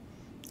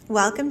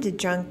Welcome to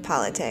Drunk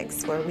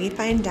Politics, where we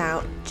find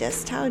out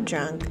just how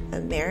drunk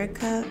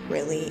America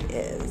really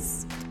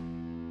is.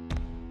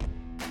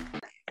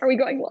 Are we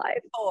going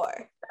live?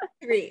 4,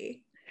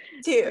 3,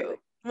 2,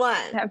 1.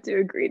 I have to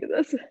agree to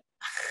this.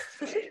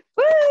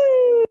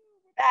 Woo!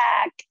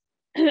 Back.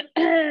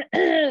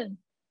 I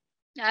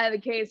have a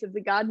case of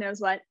the God knows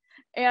what.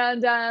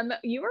 And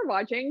you are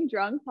watching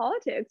Drunk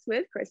Politics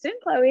with Krista and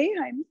Chloe.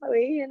 I'm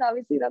Chloe, and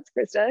obviously that's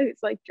Krista, who's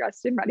like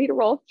dressed and ready to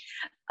roll.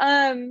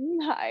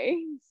 Hi,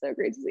 so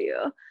great to see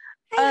you.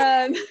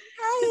 Hi.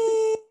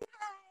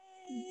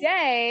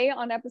 Today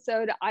on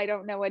episode I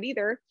don't know what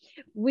either,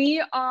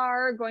 we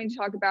are going to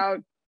talk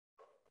about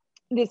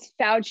this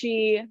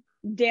Fauci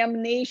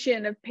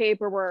damnation of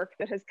paperwork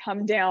that has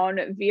come down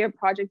via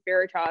Project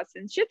Veritas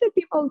and shit that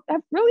people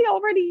have really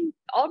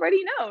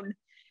already known.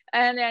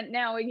 And then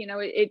now,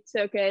 it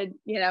took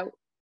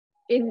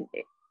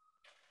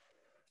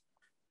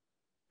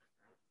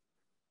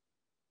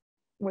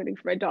waiting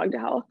for my dog to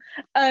howl.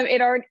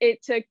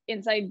 It took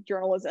inside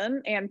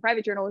journalism and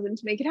private journalism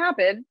to make it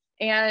happen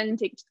and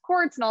take it to the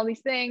courts and all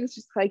these things,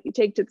 just like you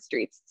take to the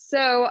streets.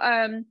 So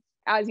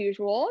as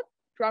usual,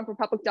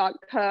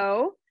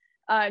 drunkrepublic.co.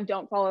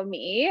 Don't follow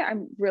me.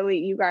 I'm really,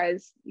 you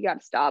guys, you got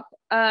to stop.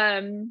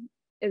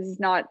 Is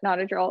not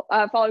a drill.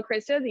 Follow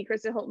Krista, the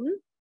Krista Hilton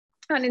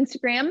on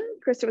Instagram,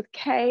 Krista with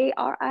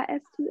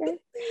Krista.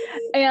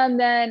 And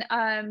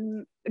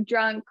then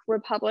Drunk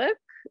Republic,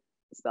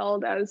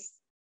 spelled as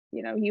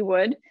you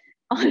would,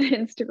 on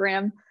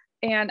Instagram.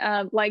 And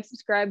like,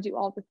 subscribe, do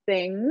all the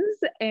things.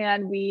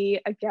 And we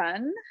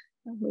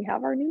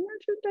have our new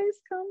merchandise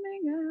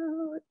coming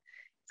out.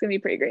 It's gonna be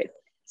pretty great.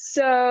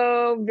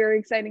 So very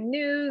exciting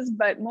news,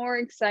 but more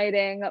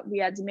exciting, we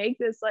had to make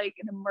this like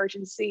an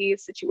emergency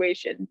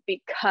situation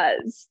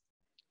because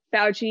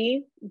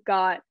Fauci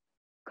got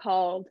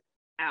called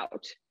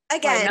out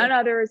Again. by none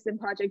others than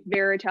Project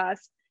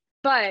Veritas.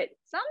 But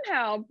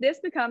somehow this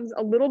becomes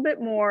a little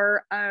bit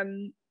more,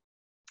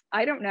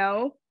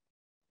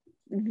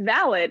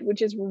 valid,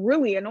 which is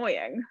really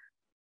annoying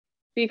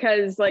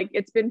because like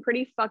it's been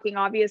pretty fucking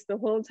obvious the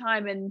whole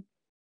time, and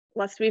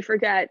lest we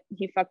forget,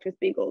 he fucked with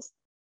beagles.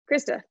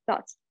 Krista,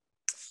 thoughts?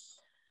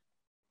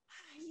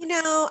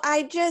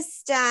 I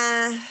just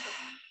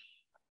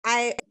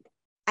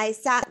I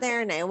sat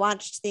there and I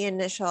watched the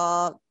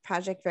initial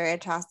Project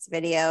Veritas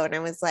video and I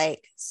was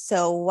like,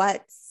 so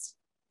what's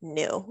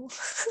new?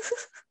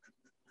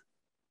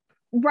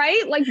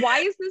 Right? Like, why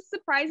is this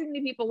surprising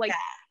to people? Like,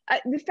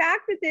 the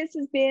fact that this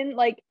has been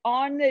like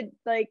on the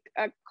like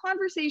a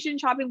conversation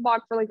chopping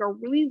block for like a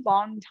really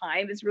long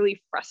time is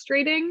really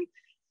frustrating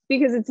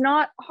because it's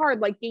not hard,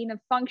 like gain of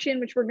function,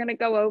 which we're going to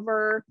go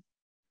over,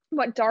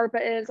 what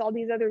DARPA is, all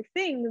these other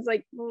things.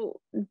 Like, well,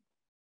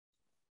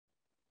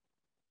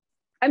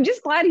 I'm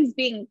just glad he's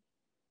being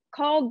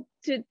called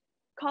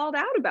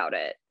out about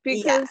it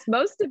because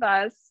most of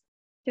us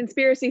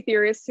conspiracy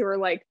theorists who are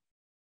like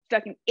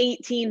fucking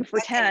 18 for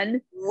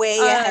 10 way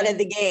ahead of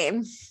the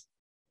game.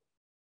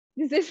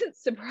 This isn't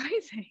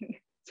surprising.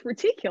 It's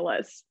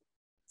ridiculous.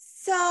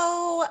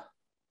 So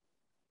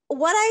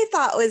what I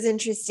thought was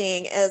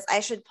interesting is,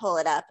 I should pull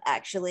it up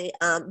actually,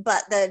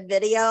 but the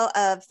video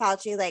of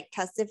Fauci like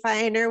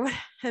testifying or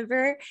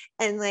whatever,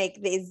 and like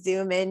they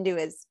zoom into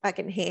his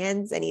fucking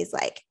hands and he's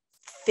like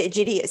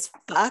fidgety as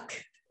fuck,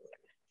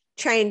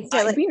 trying to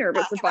I'd be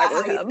nervous if I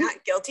were him.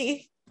 Not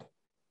guilty.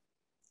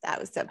 That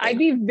was something. I'd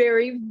be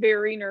very,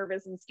 very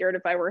nervous and scared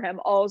if I were him.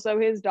 Also,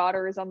 his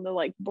daughter is on the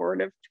like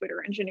board of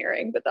Twitter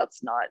engineering, but that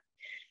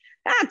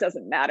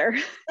doesn't matter.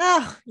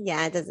 Oh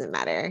yeah, it doesn't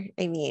matter.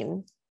 I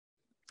mean,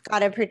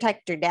 gotta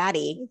protect your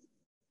daddy.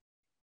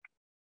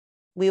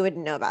 We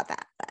wouldn't know about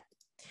that, but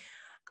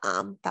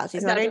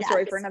Fauci's not a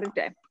story for another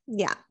day.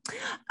 Yeah.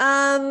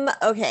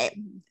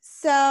 Okay.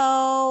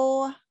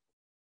 So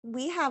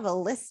we have a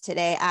list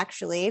today,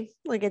 actually.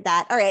 Look at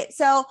that. All right.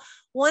 So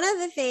one of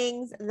the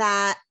things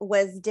that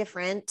was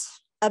different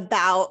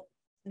about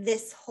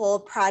this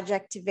whole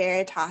Project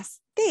Veritas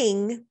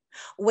thing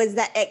was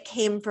that it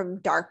came from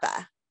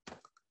DARPA.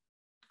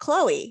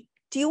 Chloe,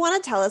 do you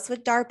want to tell us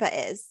what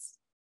DARPA is?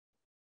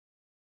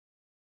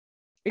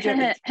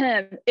 It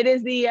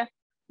is the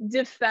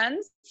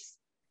Defense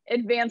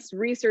Advanced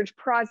Research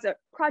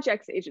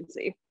Projects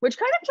Agency, which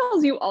kind of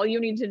tells you all you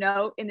need to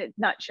know in a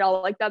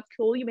nutshell. Like, that's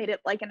cool, you made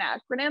it like an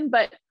acronym,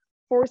 but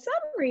for some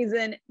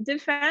reason,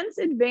 Defense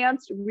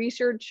Advanced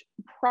Research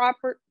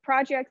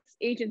Projects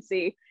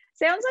Agency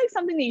sounds like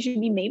something that you should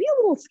be maybe a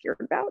little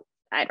scared about.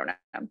 I don't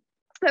know.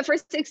 But for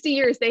 60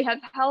 years, they have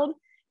held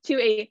to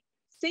a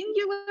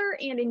singular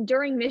and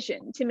enduring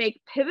mission to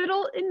make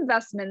pivotal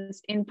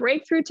investments in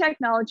breakthrough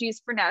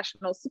technologies for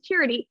national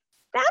security.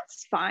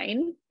 That's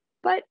fine.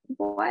 But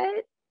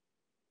what?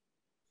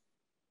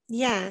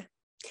 Yeah.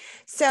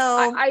 So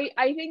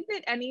I think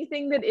that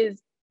anything that is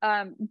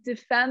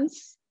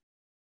defense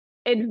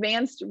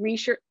advanced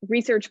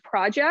research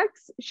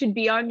projects should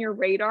be on your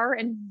radar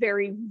and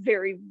very,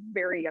 very,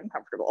 very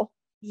uncomfortable.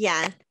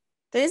 Yeah.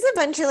 There's a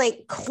bunch of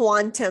like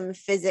quantum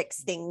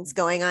physics things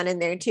going on in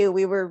there too.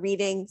 We were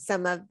reading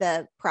some of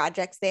the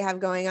projects they have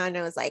going on, and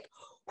I was like,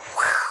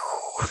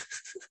 wow.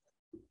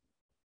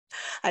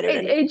 I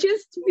don't know. It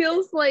just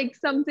feels like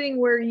something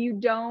where you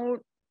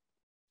don't,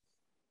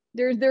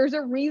 there's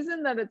a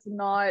reason that it's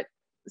not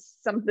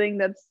something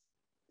that's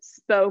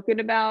spoken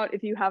about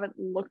if you haven't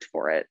looked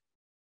for it.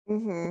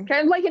 Mm-hmm.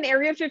 Kind of like an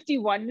Area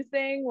 51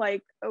 thing,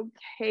 like,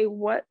 okay,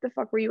 what the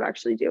fuck were you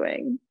actually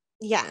doing?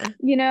 Yeah.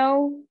 You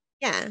know?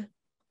 Yeah,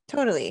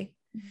 totally.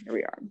 Here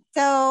we are.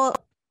 So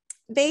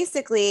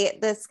basically,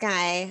 this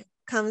guy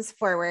comes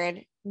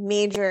forward,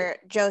 Major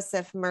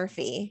Joseph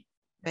Murphy,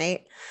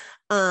 right?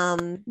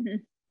 Mm-hmm.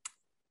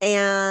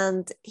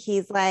 And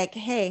he's like,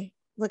 hey,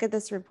 look at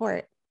this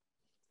report.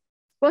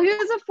 Well, he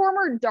was a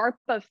former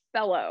DARPA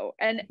Fellow.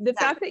 And the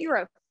Exactly. fact that you're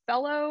a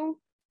fellow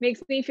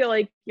makes me feel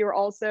like you're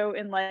also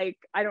in, like,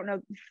 I don't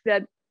know,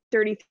 that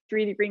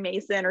 33-degree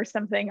Mason or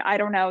something. I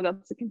don't know.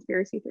 That's a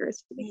conspiracy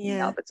theorist thinking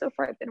now, but so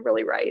far I've been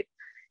really right.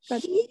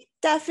 But he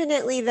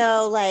definitely,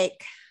 though,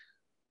 like,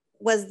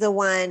 was the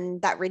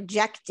one that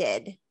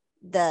rejected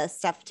the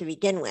stuff to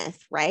begin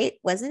with, right?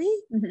 Wasn't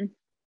he? mm-hmm.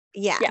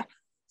 Yeah.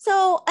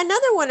 So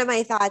another one of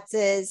my thoughts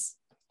is,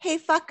 hey,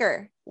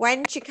 fucker, why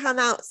didn't you come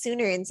out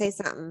sooner and say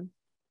something?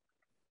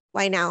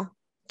 Why now,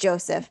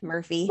 Joseph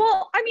Murphy?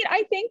 Well, I mean,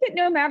 I think that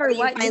no matter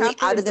what, you finally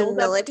out of the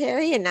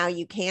military and now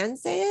you can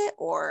say it,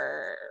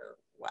 or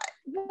what?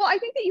 Well, I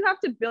think that you have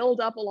to build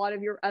up a lot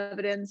of your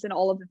evidence and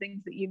all of the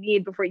things that you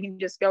need before you can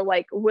just go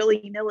like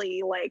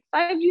willy-nilly, like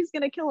 5G is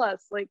going to kill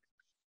us. Like,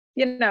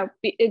 you know,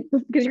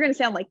 because you're going to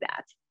sound like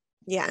that.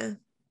 Yeah,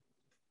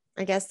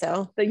 I guess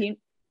so. So you,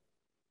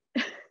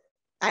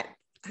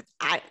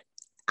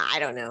 I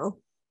don't know,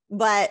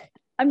 but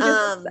I'm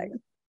just saying.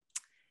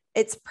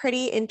 It's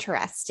pretty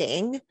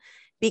interesting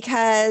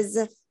because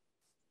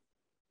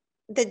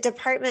the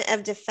Department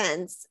of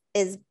Defense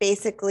is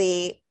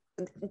basically,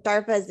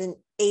 DARPA is an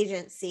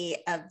agency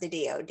of the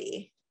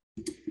DoD.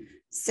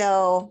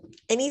 So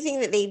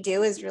anything that they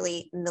do is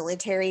really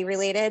military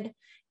related.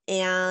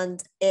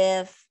 And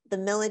if the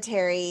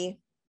military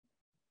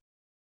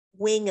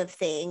wing of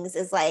things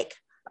is like,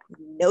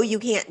 no, you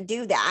can't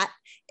do that,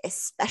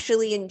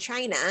 especially in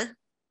China.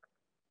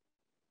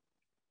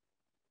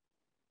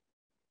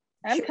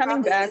 I'm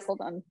coming back. Listen.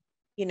 Hold on.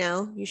 You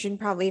know, you should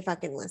probably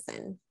fucking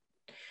listen.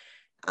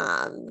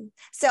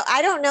 So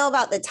I don't know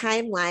about the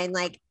timeline,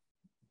 like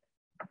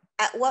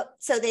at what,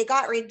 so they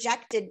got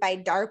rejected by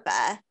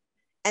DARPA,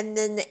 and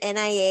then the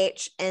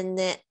NIH and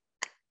the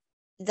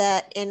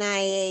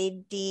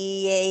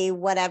NIADA,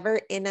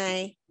 whatever,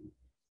 there's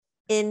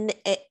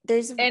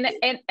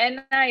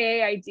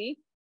NIAID.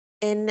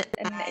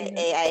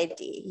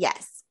 NIAID,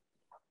 yes.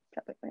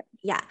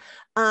 Yeah.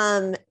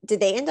 Did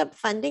they end up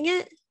funding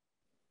it?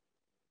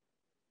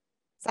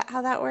 Is that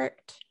how that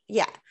worked?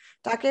 Yeah.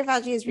 Dr.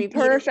 Fauci is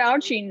repeated. Per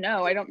Fauci,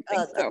 no, I don't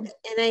think so. The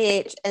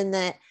NIH and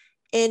the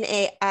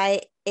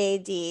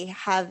NAIAD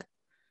have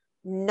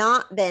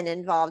not been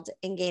involved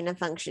in gain of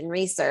function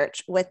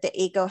research with the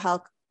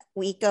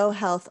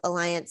EcoHealth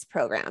Alliance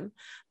program.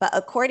 But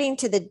according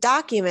to the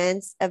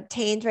documents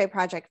obtained by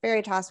Project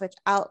Veritas, which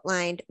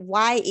outlined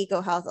why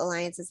EcoHealth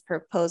Alliance's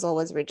proposal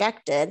was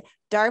rejected,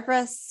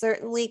 DARPA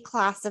certainly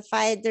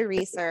classified the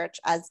research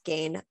as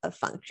gain of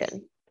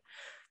function.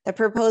 The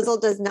proposal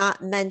does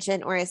not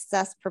mention or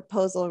assess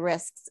proposal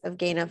risks of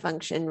gain of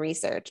function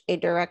research, a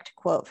direct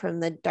quote from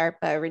the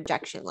DARPA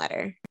rejection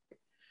letter.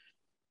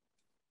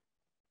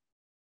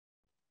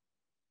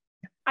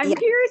 I'm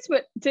curious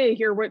to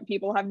hear what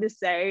people have to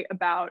say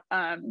about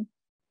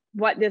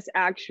what this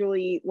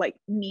actually like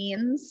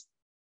means,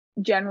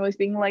 generally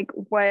speaking, like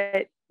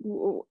what.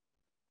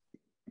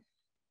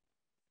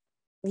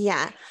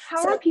 Yeah.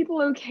 How are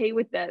people okay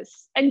with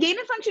this? And gain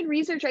of function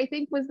research, I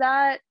think, was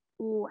that.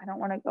 Ooh, I don't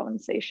want to go and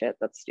say shit.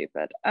 That's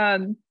stupid.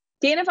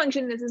 Gain of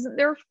function, this isn't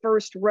their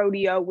first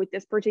rodeo with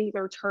this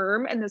particular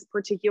term and this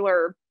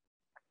particular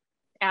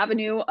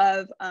avenue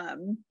of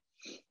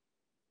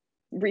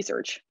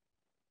research.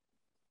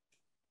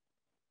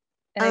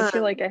 And I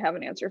feel like I have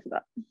an answer for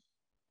that.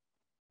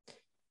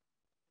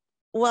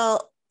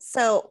 Well,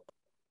 so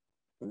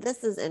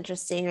this is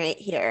interesting right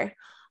here.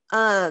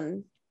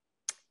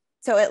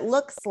 So it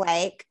looks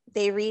like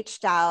they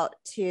reached out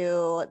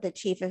to the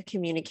chief of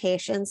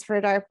communications for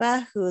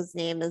DARPA, whose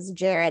name is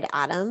Jared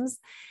Adams.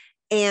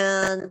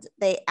 And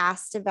they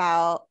asked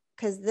about,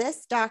 because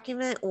this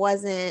document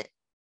wasn't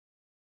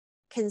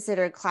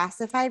considered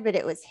classified, but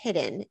it was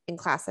hidden in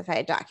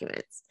classified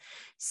documents.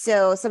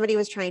 So somebody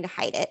was trying to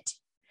hide it.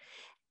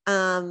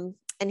 And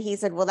he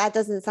said, well, that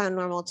doesn't sound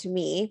normal to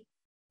me.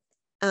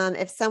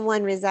 If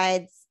something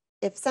resides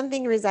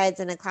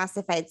in a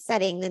classified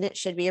setting, then it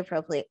should be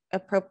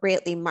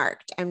appropriately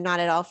marked. I'm not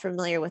at all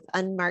familiar with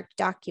unmarked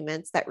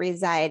documents that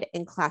reside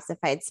in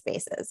classified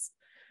spaces.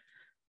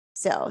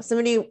 So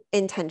somebody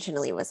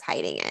intentionally was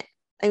hiding it.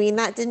 I mean,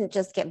 that didn't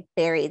just get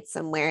buried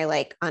somewhere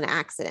like on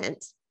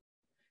accident.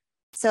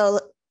 So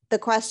the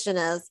question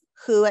is,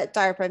 who at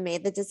DARPA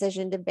made the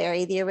decision to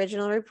bury the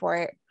original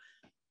report?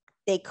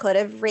 they could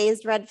have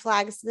raised red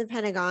flags to the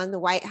Pentagon, the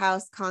White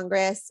House,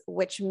 Congress,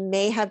 which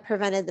may have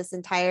prevented this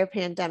entire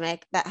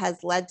pandemic that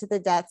has led to the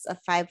deaths of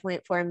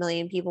 5.4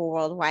 million people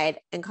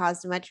worldwide and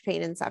caused much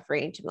pain and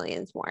suffering to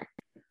millions more.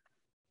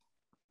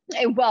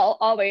 Well,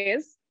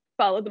 always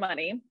follow the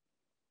money.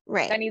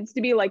 Right. That needs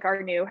to be like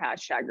our new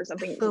hashtag or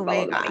something. Oh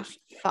my gosh,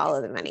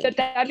 follow the money. But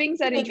that being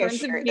said, in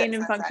terms of gain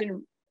and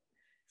function,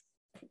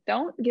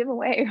 don't give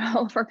away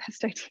all of our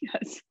best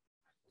ideas.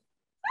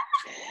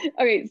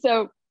 Okay,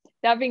 so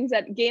that being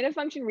said, gain of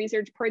function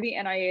research per the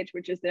NIH,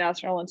 which is the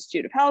National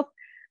Institute of Health,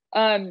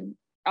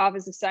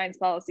 Office of Science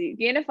Policy,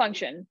 gain of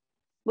function,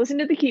 listen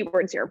to the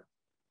keywords here.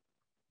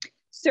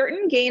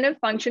 Certain gain of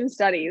function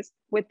studies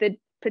with the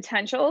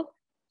potential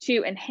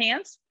to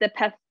enhance the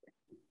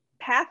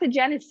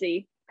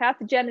pathogenicity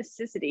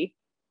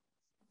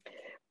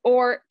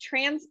or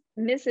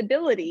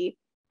transmissibility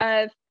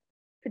of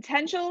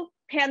potential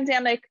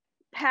pandemic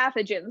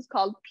pathogens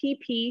called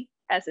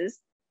PPPSs,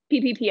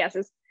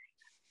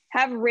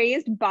 have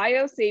raised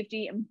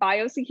biosafety and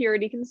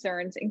biosecurity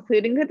concerns,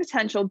 including the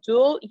potential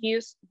dual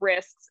use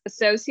risks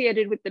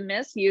associated with the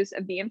misuse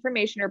of the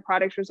information or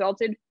products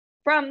resulted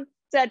from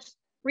such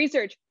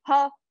research.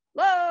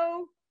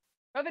 Hello,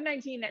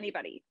 COVID-19,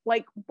 anybody?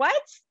 Like,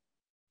 what?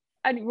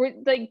 And we're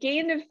like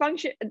gain of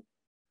function.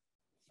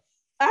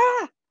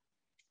 I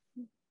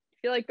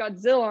feel like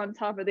Godzilla on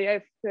top of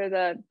the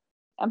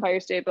Empire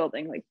State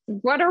Building. Like,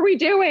 what are we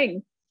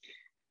doing?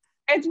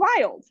 It's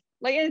wild.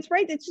 Like, and it's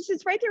right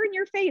there in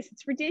your face.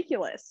 It's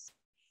ridiculous.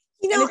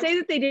 You know, and to say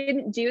that they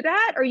didn't do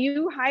that, are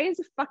you high as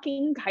a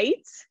fucking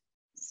kite?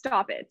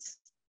 Stop it.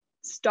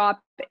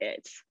 Stop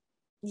it.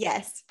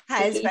 Yes.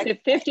 High as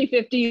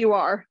 50-50 you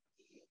are.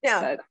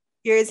 No, but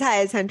you're as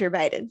high as Hunter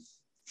Biden.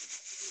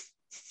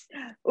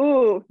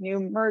 Ooh, new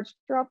merch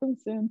dropping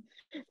soon.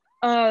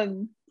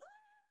 No,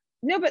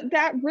 but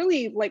that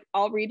really, like,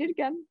 I'll read it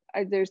again.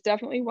 There's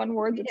definitely one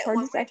word that's hard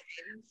to say.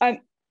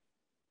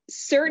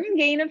 Certain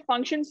gain of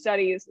function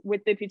studies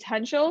with the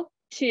potential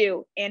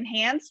to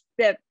enhance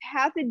the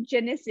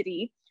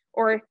pathogenicity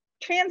or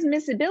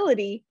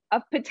transmissibility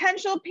of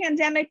potential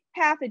pandemic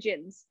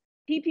pathogens,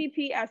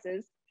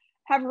 PPPSs,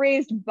 have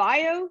raised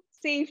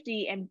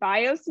biosafety and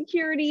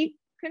biosecurity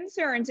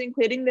concerns,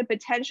 including the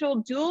potential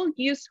dual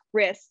use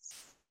risks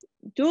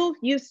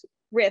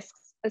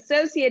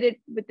associated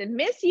with the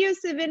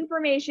misuse of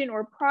information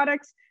or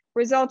products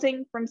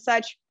resulting from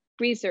such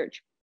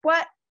research.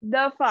 What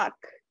the fuck?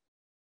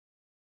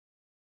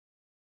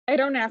 I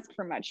don't ask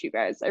for much, you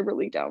guys. I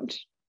really don't.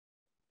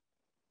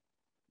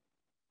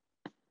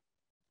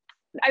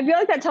 I feel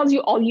like that tells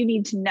you all you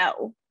need to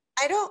know.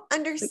 I don't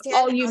understand. Like,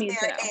 all you need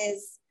to know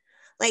is,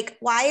 like,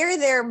 why are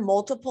there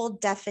multiple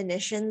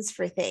definitions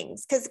for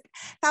things? Because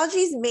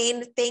Fauci's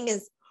main thing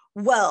is,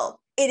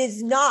 well, it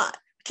is not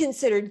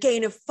considered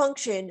gain of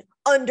function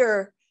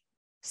under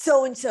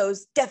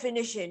so-and-so's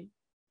definition.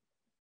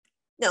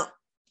 No,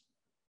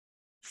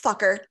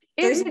 fucker.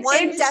 There's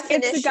one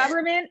definition. It's the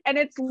government and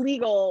it's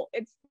legal.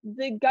 It's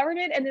the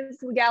government and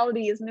its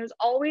legalities, and there's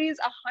always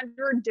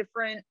 100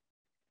 different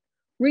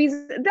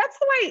reasons. That's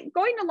the way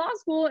going to law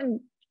school and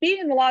being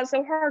in the law is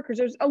so hard, because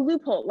there's a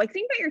loophole. Like,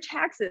 think about your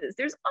taxes.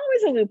 There's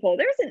always a loophole.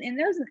 There's an in,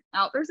 there's an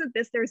out, there's a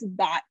this, there's a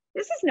that.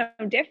 This is no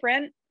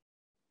different.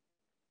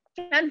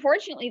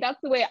 Unfortunately, that's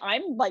the way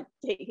I'm like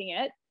taking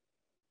it.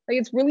 Like,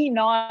 it's really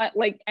not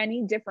like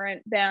any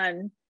different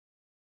than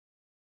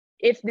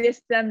if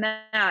this, then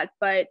that,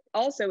 but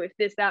also if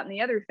this, that, and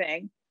the other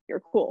thing, you're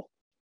cool.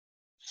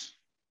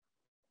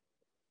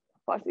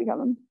 Flossie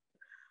coming.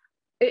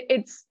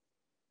 It's,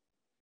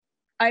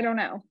 I don't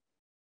know.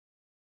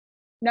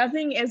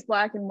 Nothing is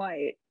black and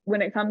white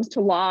when it comes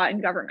to law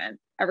and government.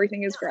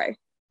 Everything is gray.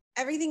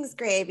 Everything's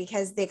gray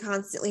because they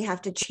constantly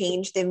have to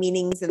change the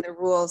meanings and the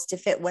rules to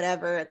fit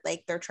whatever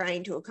like they're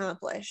trying to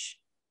accomplish.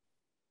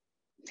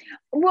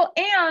 Well,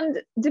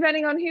 and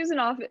depending on who's in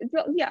office,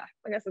 well, yeah,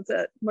 I guess that's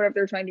it. Whatever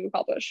they're trying to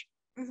accomplish.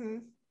 Mm-hmm.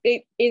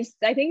 It is.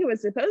 I think it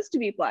was supposed to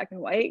be black and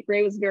white.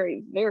 Gray was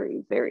very,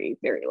 very, very,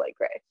 very light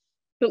gray.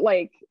 But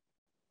like,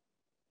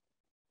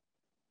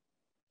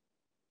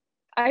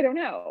 I don't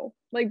know.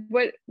 Like,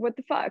 what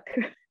the fuck?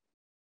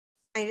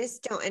 I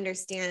just don't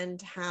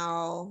understand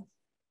how.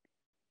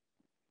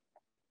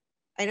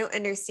 I don't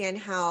understand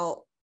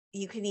how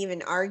you can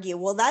even argue,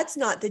 well, that's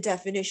not the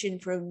definition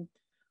from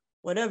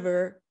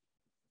whatever.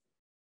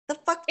 The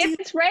fuck?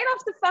 It's right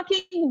off the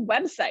fucking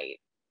website.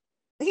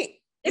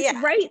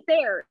 It's right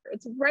there.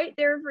 It's right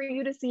there for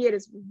you to see. It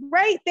is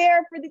right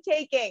there for the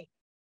taking.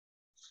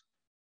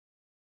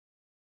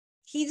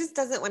 He just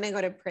doesn't want to go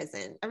to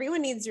prison.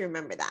 Everyone needs to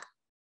remember that.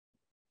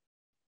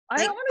 I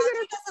don't want to go to.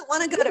 He doesn't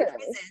want to go to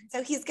prison,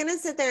 so he's gonna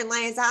sit there and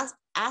lie his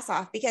ass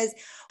off, because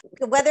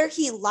whether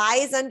he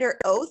lies under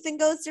oath and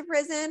goes to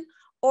prison,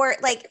 or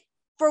like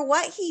for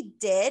what he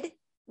did,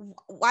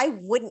 why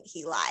wouldn't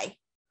he lie?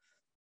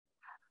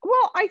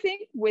 Well, I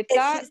think with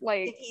that,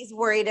 like, if he's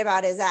worried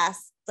about his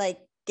ass, like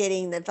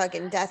getting the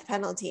fucking death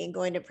penalty and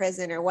going to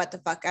prison, or what the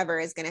fuck ever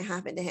is gonna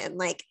happen to him,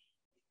 like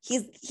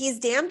he's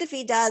damned if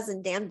he does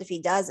and damned if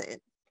he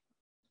doesn't.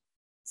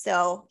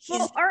 So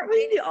he's aren't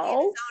we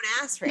all? his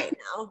own ass right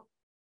now.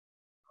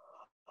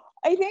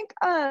 I think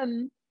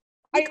I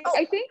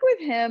think with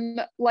him,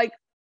 like,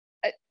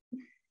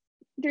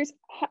 there's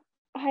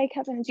hi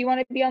Kevin, do you want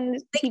to be on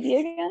this TV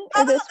again?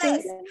 How about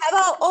this?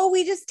 How about,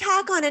 we just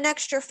tack on an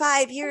extra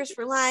 5 years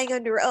for lying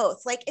under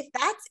oath? Like, if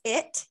that's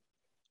it,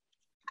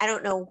 I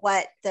don't know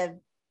what the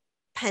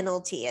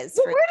penalty is.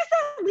 Well, where does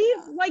that leave,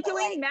 like,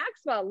 Elaine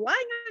Maxwell lying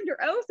under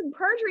oath and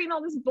perjury and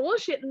all this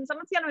bullshit, and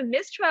someone's got a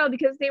mistrial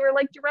because they were,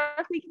 like,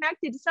 directly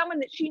connected to someone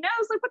that she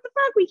knows? Like, what the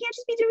fuck? We can't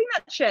just be doing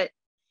that shit.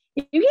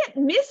 You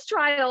can't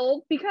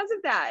mistrial because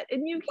of that,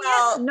 and you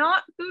can't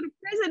not go to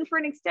prison for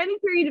an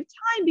extended period of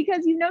time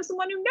because you know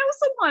someone who knows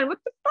someone. What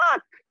the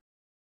fuck?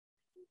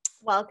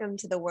 Welcome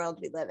to the world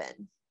we live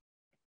in.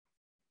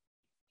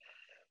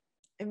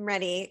 I'm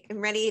ready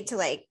to,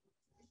 like,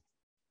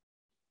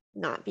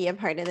 not be a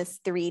part of this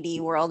 3D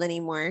world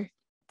anymore.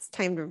 It's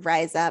time to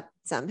rise up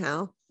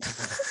somehow.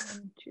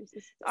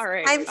 Jesus. All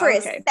right. Time for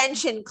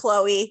ascension,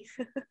 Chloe.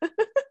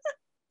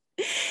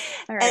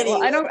 All right. Anyway.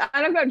 Well,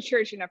 I don't go to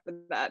church enough for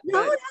that.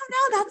 No,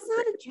 that's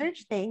not a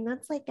church thing.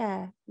 That's like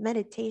a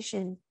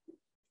meditation.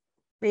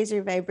 Raise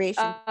your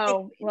vibration.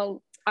 Oh,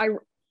 well, I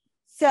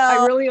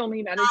really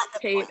only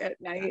meditate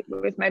at night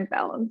with my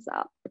balance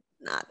up.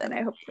 And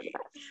I hope for the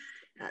best.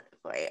 Not the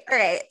point. All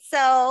right.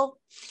 So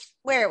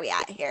where are we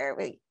at here?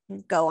 We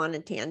go on a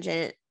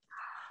tangent.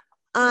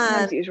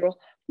 As usual.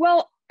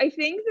 Well, I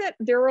think that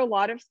there were a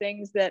lot of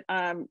things that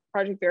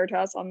Project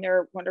Veritas, on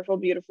their wonderful,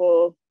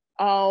 beautiful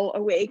all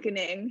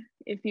awakening,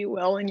 if you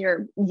will, in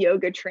your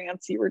yoga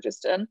trance you were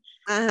just in,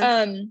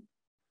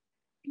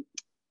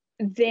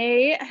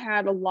 they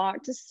had a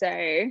lot to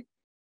say,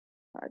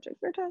 Project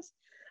Veritas,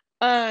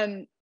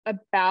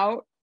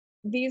 about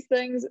these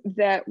things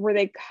that where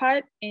they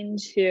cut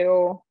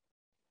into,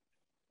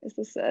 is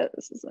this it?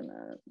 This isn't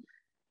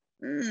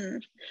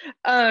it.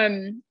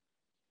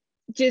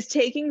 Just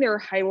taking their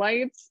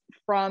highlights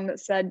from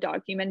said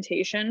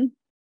documentation.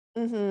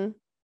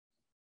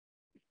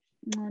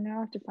 Oh, now I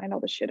have to find all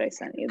the shit I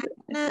sent you.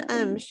 I'm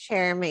gonna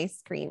share my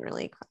screen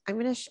really quick. I'm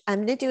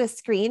gonna do a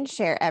screen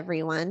share,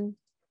 everyone.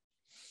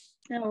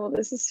 Oh, well,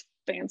 this is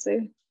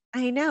fancy.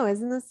 I know,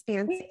 isn't this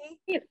fancy?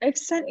 I've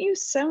sent you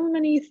so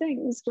many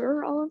things. Where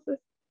are all of the?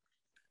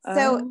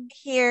 So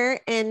here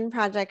in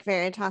Project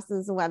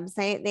Veritas's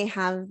website, they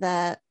have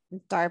the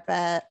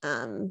DARPA.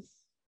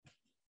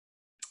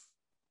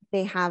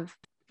 They have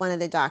one of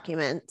the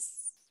documents.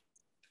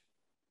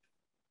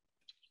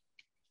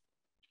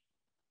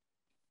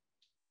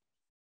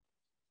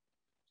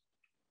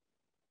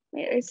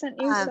 Wait, I sent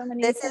you so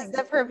many this things. Is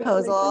the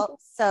proposal.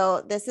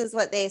 So this is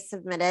what they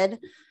submitted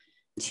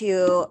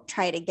to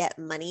try to get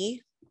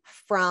money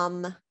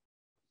from.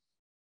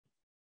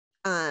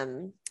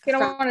 You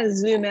don't want to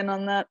zoom in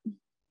on that.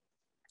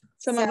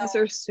 Some of us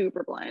are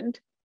super blind.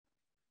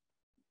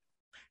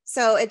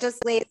 So it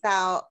just lays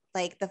out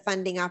like the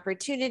funding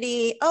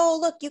opportunity. Oh,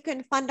 look, you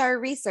can fund our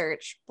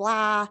research,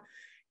 blah.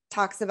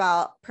 Talks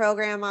about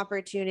program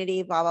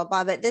opportunity, blah, blah,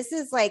 blah. But this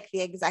is like the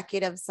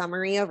executive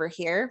summary over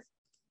here.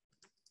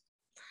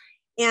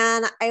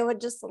 And I would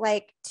just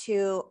like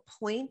to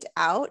point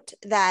out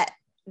that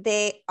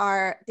they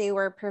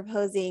were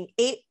proposing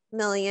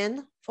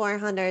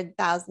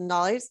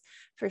 $8,400,000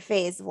 for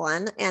phase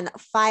 1 and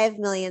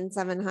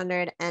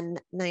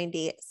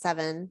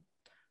 $5,797,000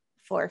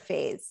 for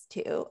phase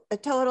 2, a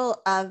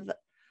total of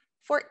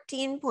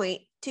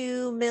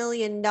 $14.2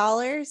 million.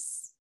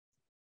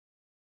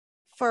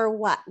 For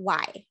what?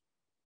 Why?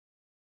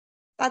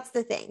 That's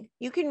the thing.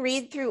 You can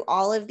read through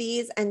all of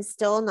these and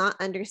still not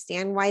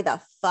understand why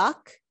the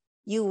fuck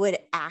you would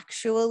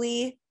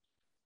actually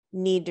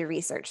need to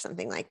research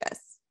something like this.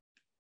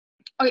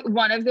 Okay,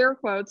 one of their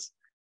quotes,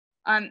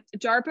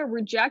 DARPA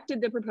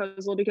rejected the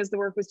proposal because the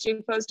work was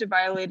too close to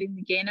violating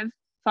the gain of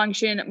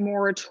function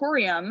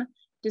moratorium,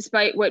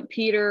 despite what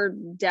Peter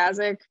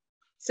Daszak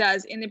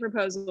says in the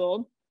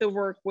proposal, the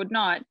work would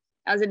not.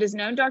 As it is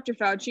known, Dr.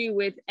 Fauci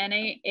with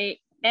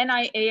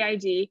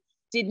NIAID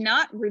did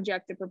not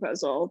reject the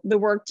proposal. The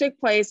work took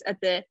place at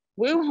the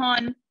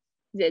Wuhan,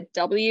 the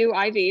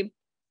WIV,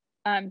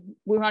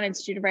 Wuhan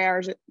Institute of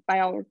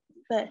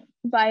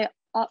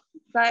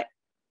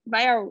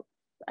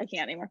I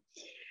can't anymore.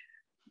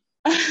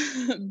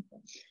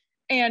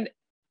 And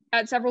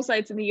at several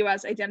sites in the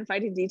US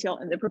identified in detail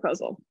in the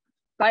proposal.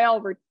 Why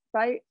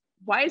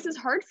is this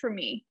hard for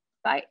me?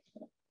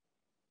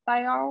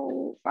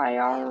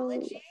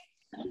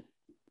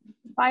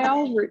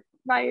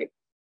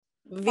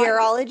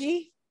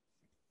 Virology?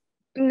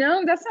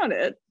 No, that's not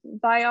it.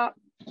 Virology.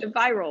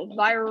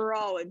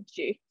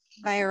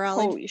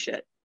 Holy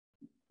shit.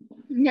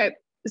 Okay,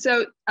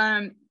 so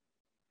do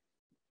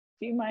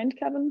you mind,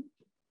 Kevin?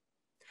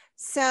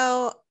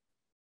 So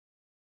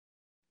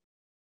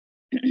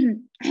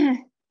 2,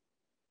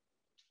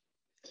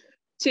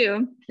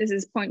 this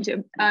is point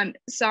 2.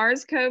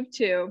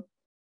 SARS-CoV-2,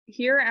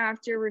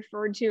 hereafter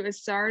referred to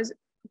as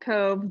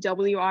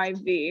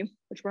SARS-CoV-WIV,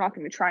 which we're not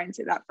going to try and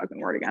say that fucking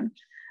word again,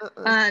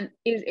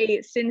 is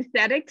a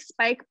synthetic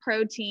spike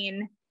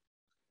protein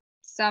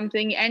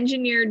something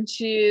engineered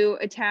to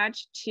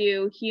attach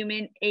to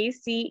human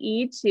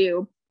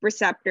ACE2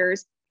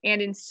 receptors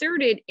and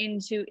inserted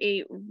into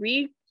a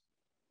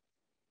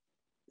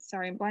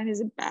recombinant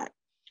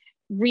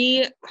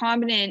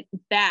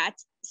bat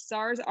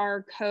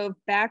SARS-CoV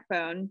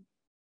backbone.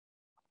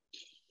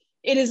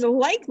 It is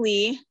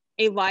likely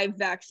a live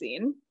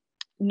vaccine,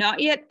 not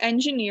yet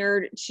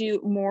engineered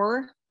to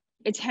more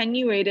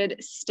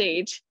attenuated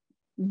state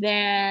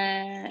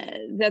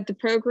that the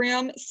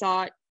program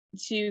sought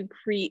to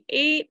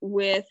create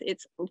with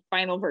its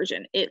final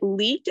version. It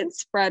leaked and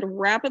spread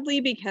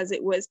rapidly because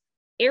it was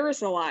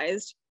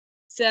aerosolized,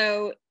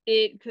 so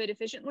it could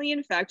efficiently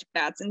infect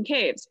bats in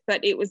caves,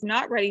 but it was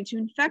not ready to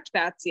infect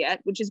bats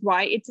yet, which is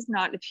why it does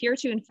not appear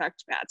to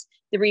infect bats.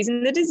 The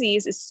reason the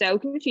disease is so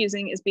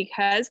confusing is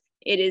because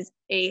it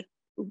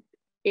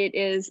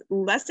is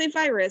less a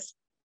virus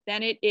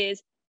than it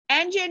is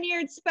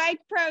engineered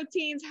spike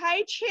proteins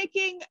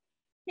hitchhiking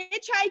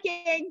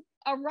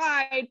a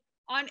ride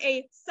on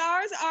a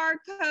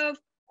SARS-CoV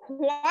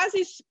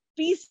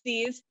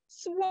quasi-species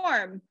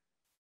swarm.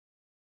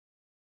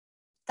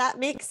 That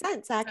makes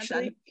sense,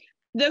 actually.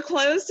 The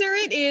closer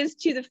it is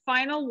to the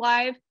final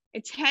live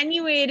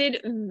attenuated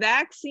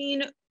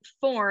vaccine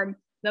form,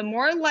 the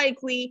more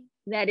likely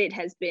that it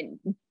has been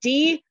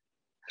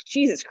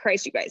Jesus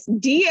Christ, you guys,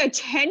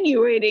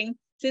 de-attenuating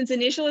since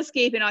initial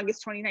escape in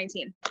August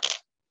 2019.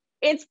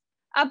 It's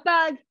a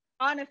bug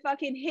on a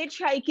fucking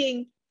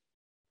hitchhiking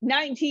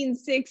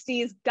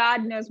 1960s,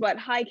 God knows what.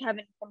 Hi,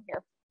 Kevin, come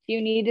here. Do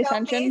you need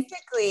attention?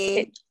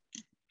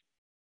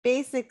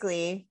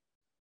 Basically,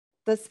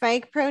 the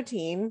spike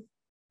protein,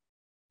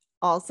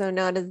 also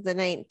known as the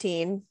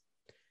 19,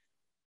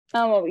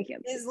 we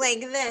can't. Is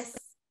like this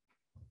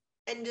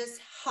and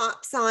just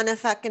hops on a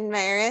fucking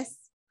virus.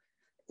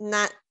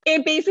 Not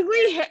it basically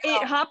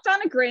it hopped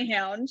on a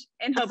Greyhound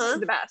and hoped for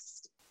the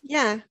best.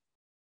 Yeah.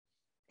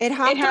 It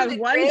hopped on a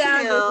one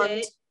bag with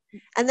it.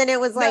 And then it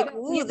was like,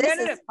 ooh, this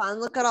is fun.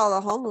 Look at all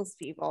the homeless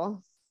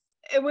people.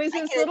 It was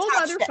this little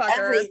motherfucker.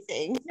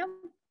 Everything.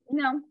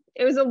 No.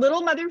 It was a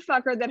little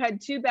motherfucker that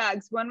had two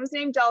bags. One was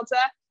named Delta,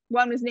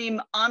 one was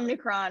named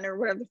Omicron or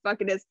whatever the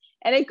fuck it is.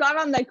 And it got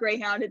on that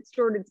Greyhound. It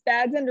stored its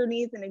bags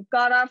underneath and it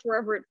got off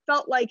wherever it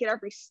felt like at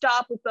every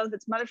stop with both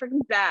its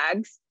motherfucking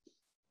bags.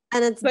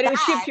 And it was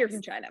shipped here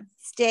from China.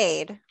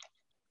 Stayed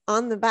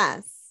on the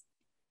bus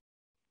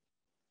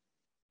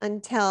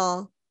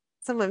until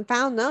someone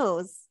found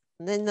those.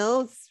 And then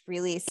those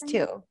released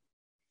too.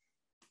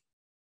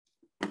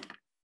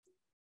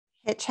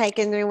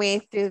 Hitchhiking their way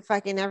through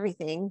fucking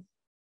everything.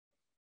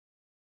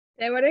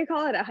 And what do they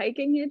call it? A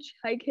hiking hitch?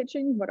 Hike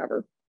hitching?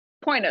 Whatever.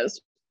 Point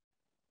is.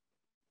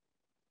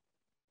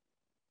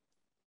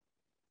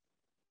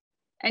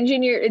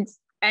 It's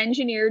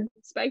engineered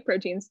spike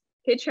proteins.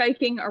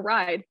 Hitchhiking a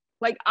ride.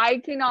 Like, I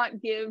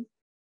cannot give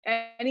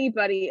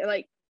anybody,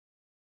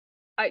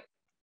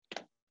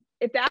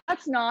 if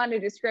that's not a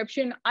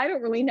description, I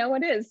don't really know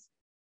what is.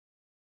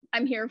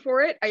 I'm here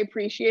for it. I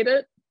appreciate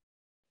it.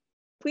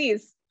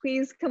 Please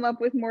come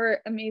up with more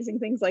amazing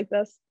things like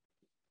this.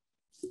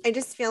 I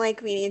just feel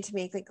like we need to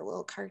make like a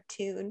little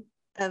cartoon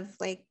of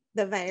like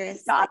the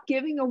virus. Stop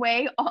giving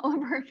away all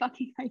of our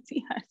fucking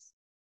ideas.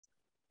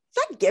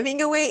 Not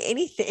giving away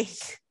anything.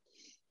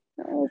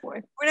 Oh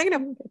boy. We're not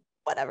gonna,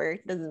 whatever,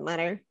 doesn't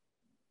matter.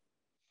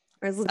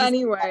 Anyways,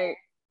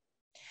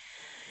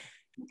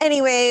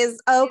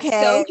 okay.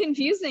 It's so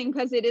confusing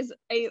because it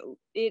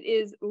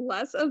is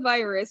less a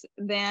virus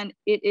than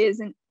it is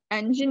an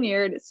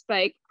engineered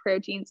spike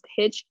proteins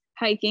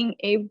hitchhiking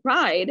a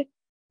ride.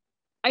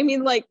 I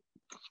mean, like,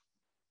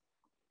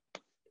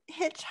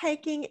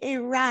 hitchhiking a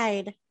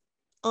ride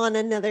on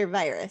another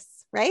virus,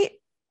 right?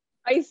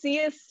 I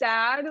see a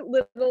sad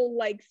little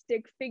like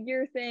stick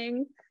figure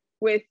thing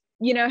with,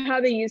 you know how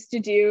they used to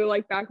do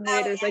like back in the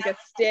day, there's like a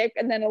stick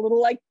and then a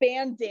little like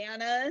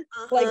bandana,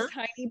 like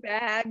tiny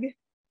bag.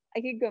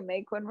 I could go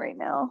make one right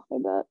now, I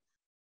bet.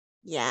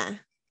 Yeah.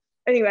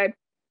 Anyway,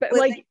 but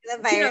with like the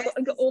virus,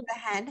 you know, like the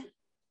head.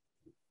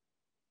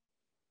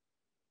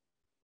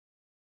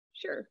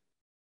 Sure.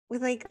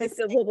 With like the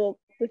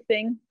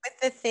thing. With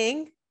the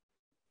thing.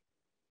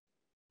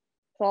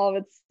 All of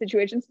its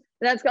situations.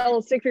 And that's got a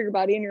little stick figure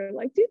body, and you're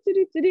like do,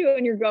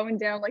 and you're going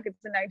down like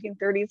it's the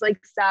 1930s, like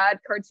sad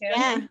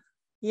cartoon.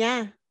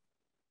 Yeah.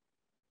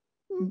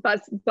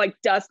 Like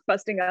dust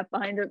busting up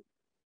behind it.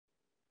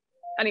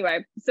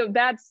 Anyway, so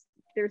there's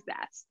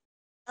that.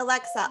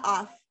 Alexa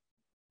off.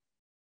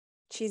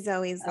 She's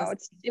always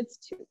it's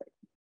too late.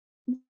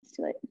 It's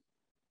too late.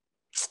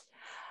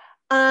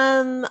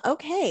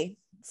 Okay.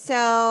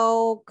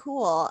 So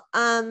cool.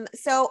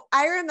 So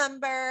I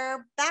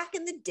remember back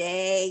in the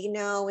day, you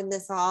know, when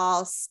this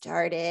all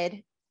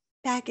started,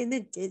 back in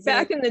the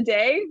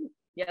day,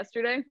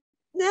 yesterday.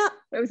 No,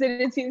 was it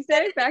a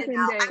Tuesday? Back in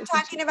the day. I'm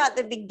talking about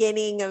the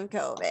beginning of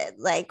COVID,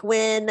 like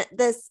when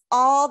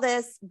all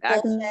this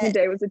back in the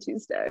day was a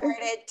Tuesday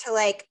started to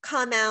like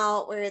come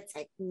out, where it's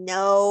like,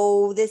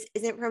 no, this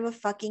isn't from a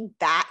fucking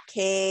bat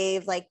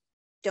cave. Like,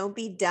 don't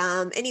be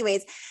dumb.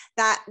 Anyways,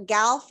 that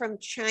gal from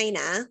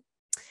China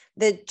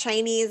the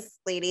Chinese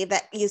lady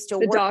that used to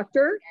the work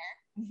doctor.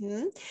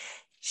 there.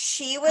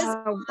 She was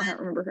I don't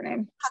remember her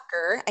name.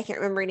 Tucker. I can't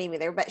remember her name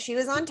either, but she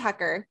was on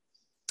Tucker,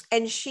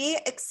 and she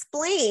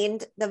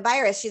explained the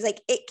virus. She's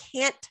like, it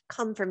can't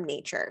come from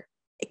nature.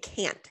 It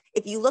can't.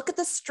 If you look at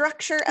the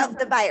structure of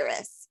the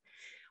virus,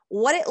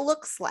 what it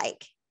looks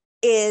like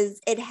is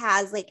it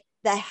has like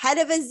the head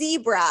of a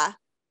zebra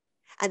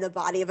and the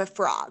body of a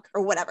frog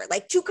or whatever,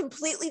 like two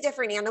completely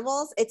different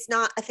animals. It's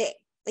not a thing.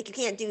 Like you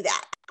can't do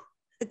that.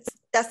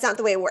 That's not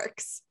the way it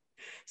works.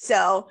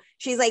 So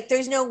she's like,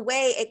 there's no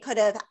way it could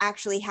have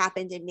actually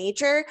happened in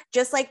nature,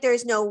 just like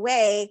there's no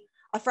way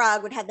a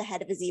frog would have the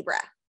head of a zebra.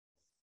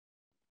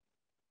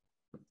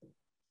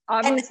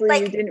 Obviously,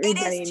 like, you didn't read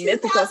any it is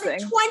mythical thing.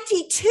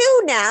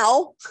 2022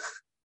 now.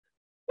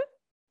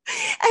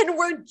 And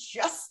we're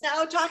just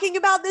now talking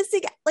about this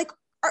again. Like,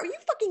 are you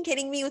fucking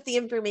kidding me with the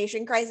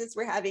information crisis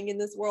we're having in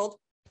this world?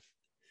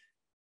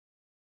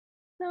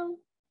 No.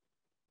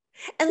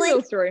 And it's like,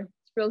 real story.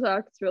 It's real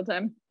talk. It's real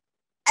time.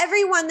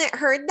 Everyone that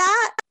heard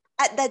that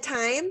at the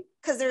time,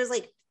 because there's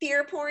like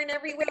fear porn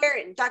everywhere,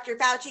 and Dr.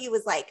 Fauci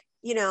was like,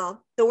 you know,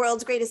 the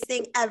world's greatest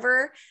thing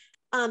ever.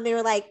 They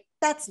were like,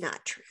 that's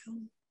not true.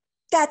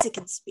 That's a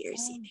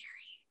conspiracy theory.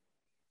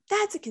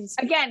 That's a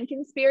conspiracy. Again,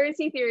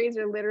 conspiracy theories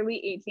are literally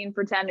 18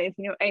 for 10. If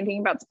you know anything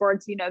about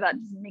sports, you know that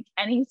doesn't make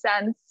any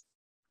sense,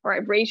 or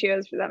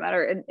ratios for that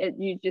matter.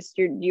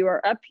 And you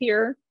are up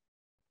here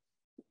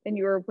and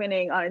you are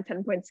winning on a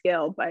 10-point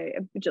scale by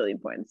a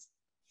bajillion points.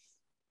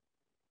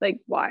 Like,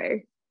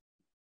 why?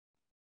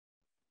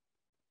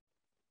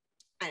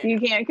 You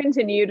can't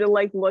continue to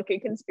like look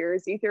at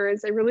conspiracy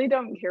theories. I really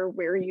don't care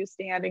where you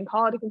stand and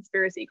call it a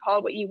conspiracy, call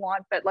it what you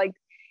want, but like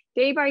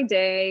day by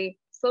day,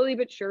 slowly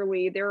but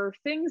surely, there are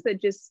things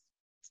that just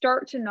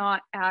start to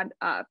not add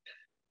up.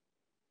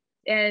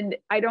 And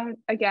I don't,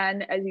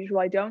 again, as usual,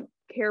 I don't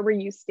care where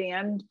you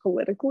stand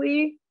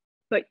politically,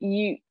 but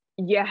you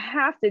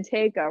have to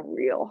take a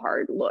real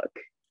hard look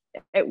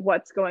at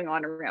what's going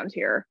on around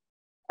here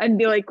and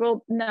be like,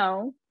 well,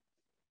 no,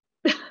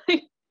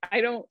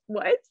 I don't,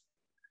 what?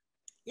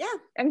 Yeah.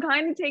 And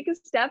kind of take a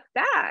step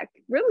back,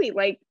 really,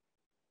 like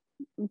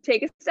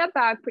take a step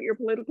back, put your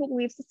political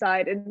beliefs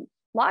aside and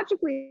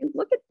logically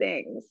look at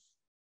things.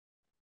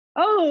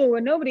 Oh,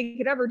 and nobody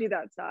could ever do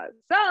that stuff.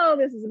 So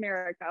this is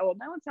America. Well,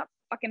 now it's not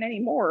fucking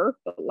anymore,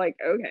 but like,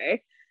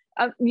 okay.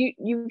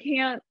 You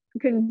can't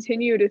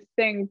continue to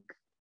think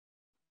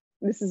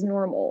this is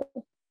normal.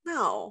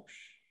 No.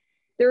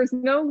 There's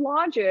no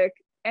logic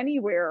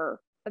anywhere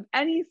of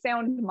any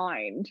sound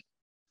mind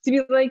to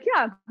be like,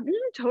 yeah,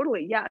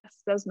 totally, yes,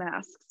 those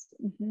masks.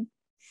 Mm-hmm.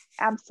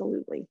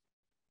 Absolutely.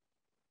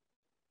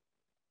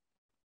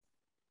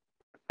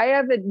 I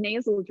have a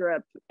nasal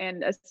drip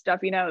and a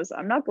stuffy nose.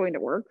 I'm not going to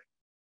work.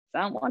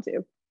 I don't want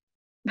to.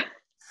 I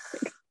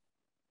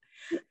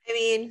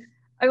mean,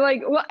 I'm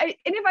like, well, and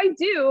if I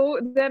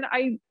do, then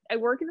I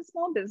work in a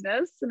small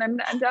business and I'm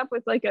gonna end up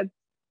with like a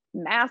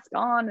mask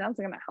on and that's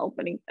not gonna help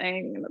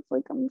anything. And it's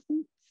like, I'm just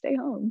gonna stay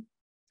home.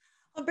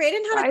 Well,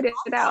 Braden had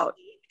it out.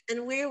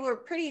 And we were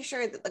pretty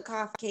sure that the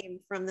cough came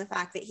from the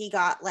fact that he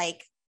got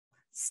like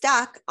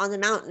stuck on the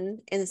mountain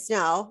in the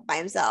snow by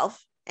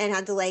himself and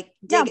had to like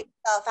dig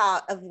himself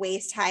out of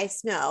waist high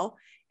snow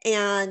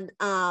and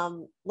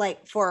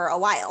like for a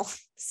while.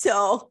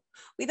 So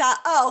we thought,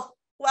 oh,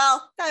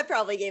 well, that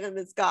probably gave him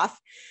his cough.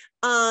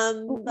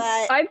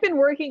 But I've been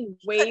working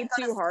way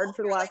too hard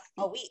for the last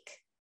a week.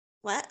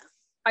 What?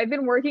 I've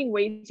been working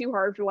way too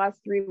hard for the last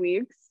 3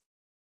 weeks,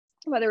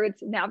 whether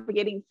it's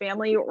navigating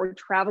family or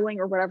traveling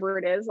or whatever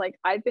it is. Like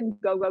I've been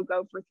go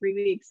for 3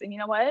 weeks. And you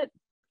know what?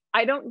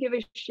 I don't give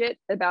a shit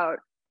about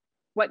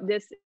what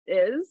this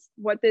is.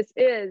 What this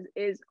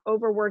is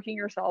overworking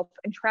yourself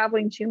and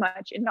traveling too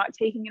much and not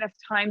taking enough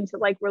time to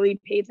like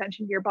really pay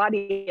attention to your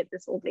body at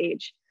this old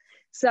age.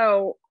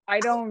 So I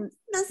don't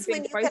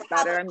think twice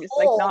about it. I'm just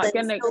like not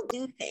gonna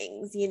do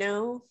things, you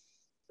know?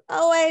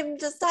 Oh, I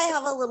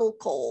have a little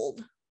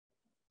cold.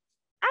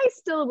 I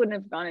still wouldn't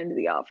have gone into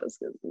the office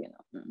because, you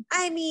know.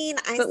 I mean,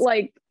 but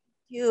like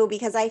do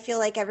because I feel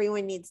like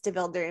everyone needs to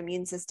build their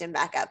immune system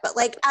back up. But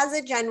like as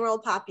a general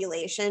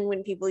population,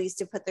 when people used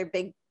to put their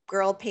big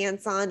girl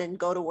pants on and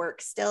go to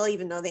work still,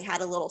 even though they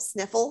had a little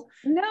sniffle.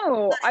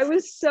 No,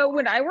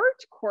 when I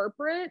worked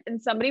corporate and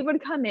somebody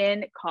would come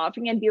in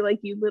coughing and be like,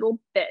 you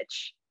little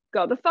bitch,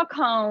 go the fuck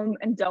home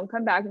and don't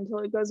come back until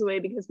it goes away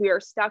because we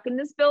are stuck in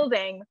this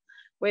building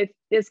with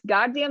this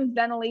goddamn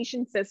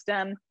ventilation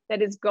system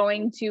that is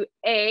going to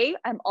A,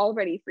 I'm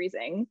already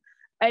freezing,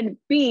 and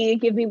B,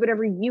 give me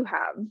whatever you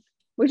have,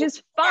 which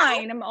is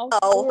fine. I'm all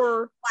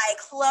for why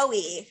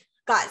Chloe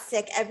got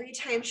sick every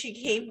time she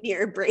came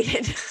near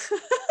Braden.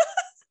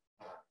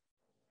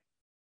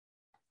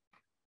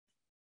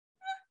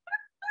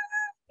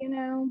 You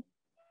know,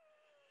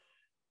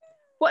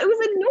 well, it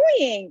was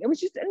annoying. It was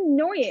just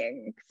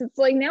annoying because it's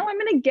like, now I'm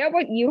gonna get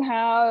what you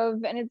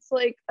have, and it's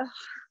like, ugh,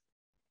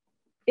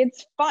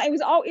 it's fine.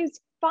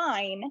 It's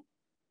fine.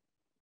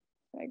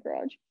 My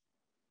garage.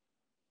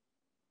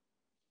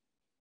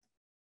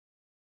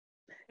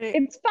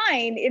 it's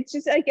fine. It's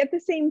just like at the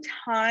same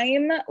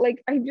time,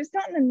 like I'm just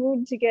not in the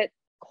mood to get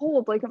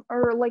cold, like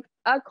or like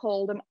a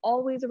cold. I'm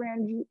always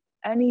around you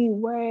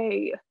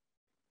anyway.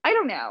 I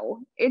don't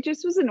know. It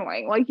just was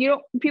annoying. Like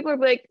people are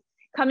like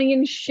coming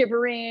in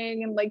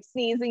shivering and like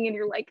sneezing, and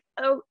you're like,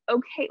 oh,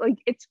 okay. Like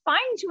it's fine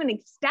to an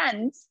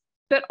extent,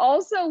 but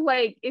also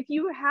like if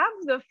you have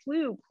the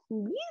flu,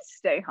 please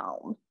stay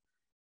home.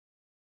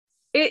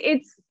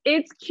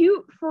 It's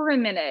cute for a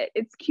minute.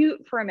 It's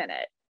cute for a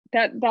minute.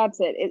 That's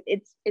it.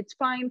 It's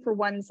fine for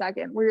 1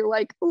 second where you're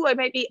like, oh, I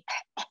might be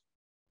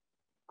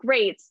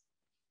great,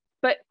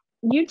 but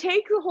you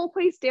take the whole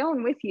place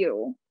down with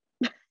you.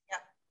 Yeah.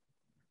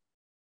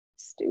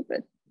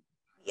 Stupid.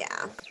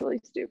 Yeah. It's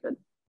really stupid.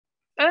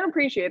 I don't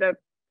appreciate it.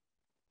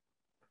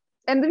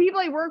 And the people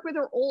I work with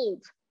are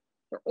old.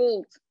 They're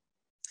old.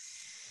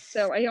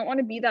 So I don't want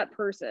to be that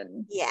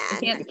person. Yeah. I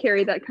can't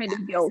carry that kind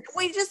of guilt.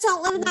 We just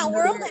don't live in that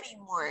world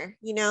anymore,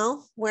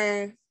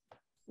 where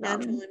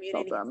natural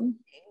immunity.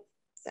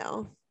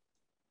 So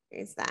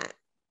there's that.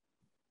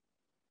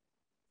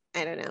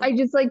 I don't know. I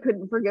just like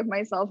couldn't forgive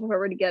myself if I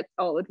were to get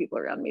all the people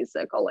around me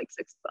sick, all like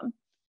 6 of them.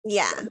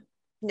 Yeah.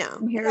 No.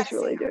 My hair is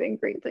really doing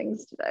great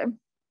things today.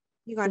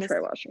 You gotta try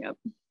washing up.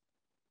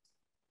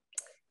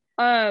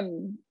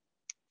 All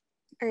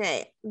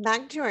right,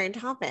 back to our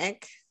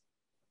topic.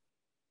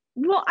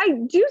 Well, I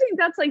do think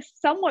that's like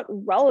somewhat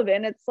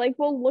relevant. It's like,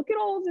 well, look at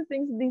all of the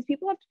things that these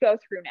people have to go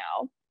through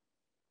now.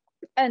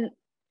 And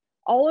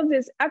all of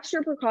this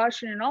extra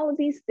precaution and all of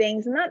these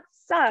things, and that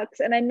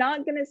sucks. And I'm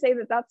not going to say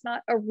that that's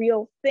not a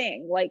real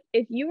thing. Like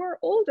if you are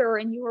older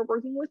and you are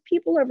working with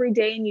people every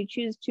day and you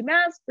choose to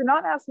mask or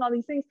not mask and all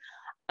these things,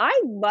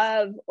 I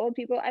love old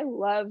people. I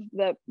love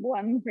the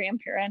one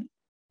grandparent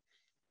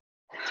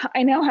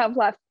I now have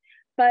left,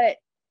 but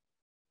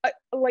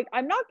like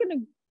I'm not going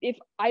to, if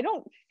I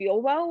don't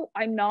feel well,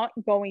 I'm not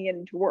going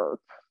into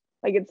work.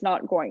 Like it's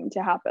not going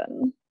to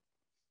happen.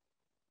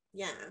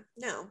 Yeah,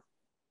 no.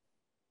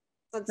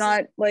 It's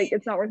not like,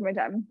 it's not worth my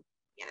time.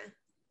 Yeah.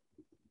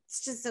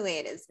 It's just the way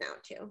it is now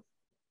too.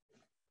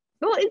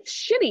 Well, it's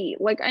shitty.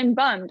 Like I'm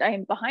bummed. I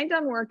am behind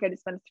on work. I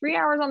just spent 3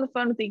 hours on the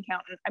phone with the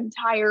accountant. I'm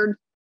tired.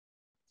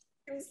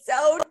 I'm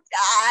so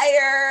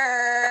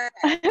tired.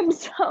 I'm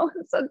so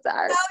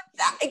tired.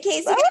 In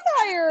case so you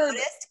tired.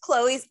 Noticed,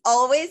 Chloe's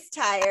always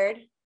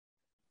tired.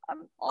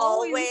 I'm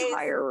always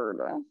tired.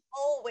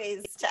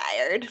 Always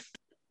tired.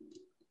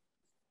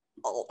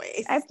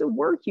 Always. I have to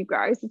work, you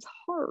guys. It's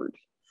hard.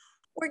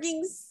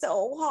 Working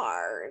so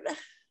hard.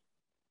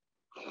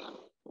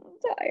 I'm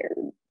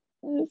tired.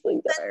 I'm just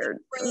like tired.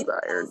 I'm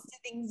tired.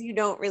 Things you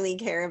don't really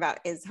care about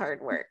is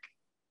hard work.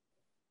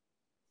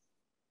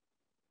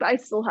 But I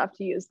still have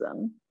to use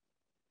them.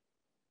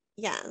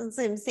 Yeah, that's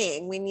what I'm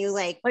saying. When you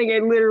like I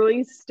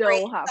literally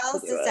still have to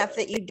do stuff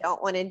that you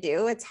don't want to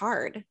do, it's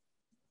hard.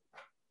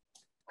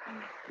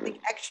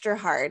 Like extra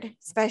hard,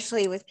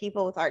 especially with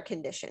people with our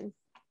condition.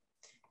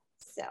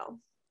 So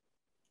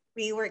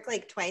we work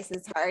like twice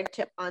as hard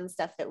on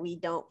stuff that we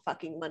don't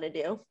fucking want to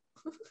do.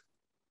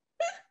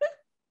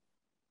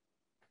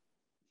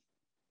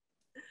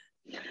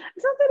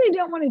 It's not that I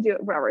don't want to do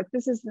it, Robert.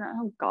 This is not,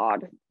 oh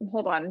God.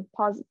 Hold on.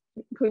 Pause.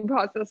 Can we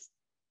pause this?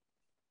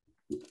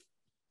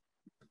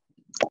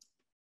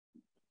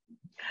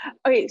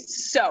 Okay,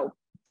 so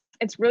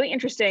it's really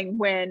interesting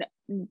when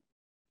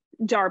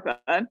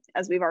DARPA,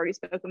 as we've already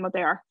spoken what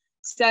they are,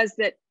 says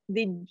that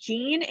the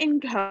gene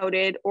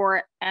encoded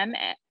or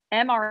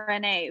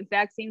mRNA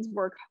vaccines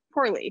work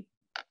poorly.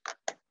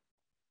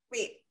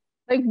 Wait.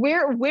 Like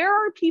where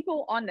are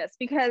people on this?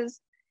 Because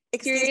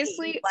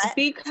seriously,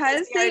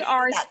 because they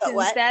are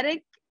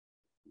synthetic.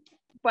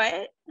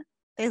 What?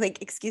 They're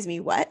like, excuse me,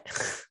 what?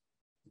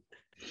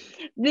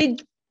 The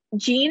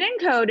gene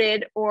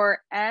encoded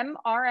or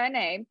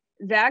mRNA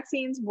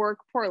vaccines work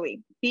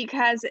poorly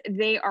because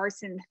they are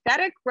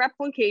synthetic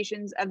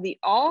replications of the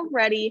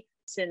already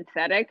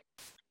synthetic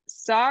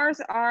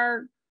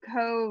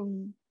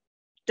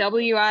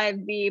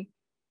SARS-CoV-WIV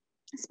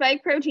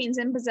spike proteins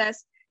and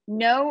possess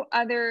no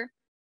other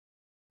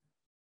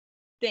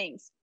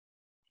things.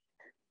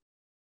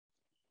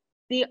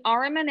 The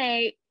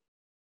RNA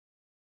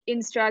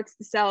instructs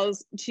the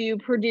cells to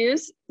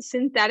produce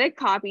synthetic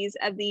copies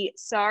of the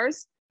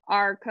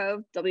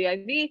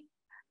SARS-CoV-WIV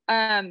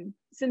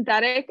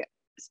synthetic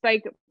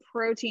spike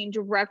protein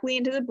directly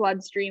into the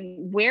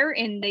bloodstream,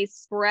 wherein they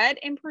spread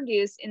and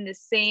produce in the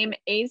same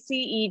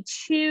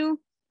ACE2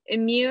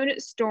 immune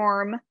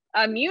storm,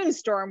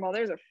 well,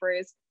 there's a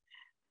phrase,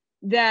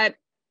 that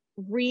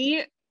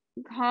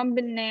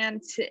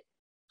recombinant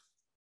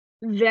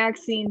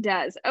vaccine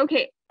does.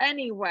 Okay,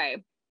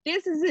 anyway,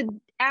 this is an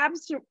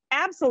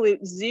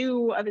absolute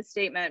zoo of a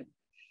statement.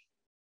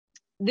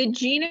 The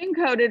gene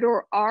encoded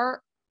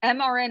or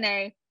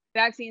mRNA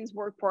vaccines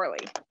work poorly.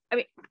 I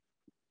mean,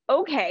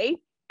 okay,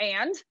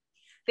 and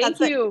thank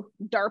you,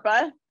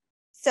 DARPA.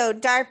 So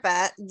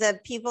DARPA, the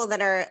people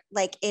that are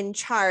like in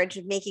charge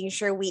of making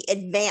sure we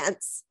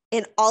advance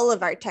in all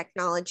of our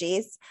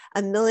technologies,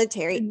 a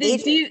military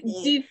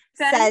agency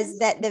says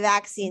that the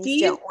vaccines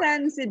don't work.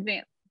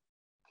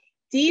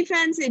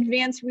 Defense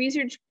Advanced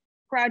Research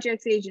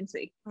Projects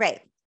Agency.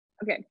 Right.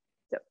 Okay.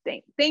 So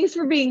thanks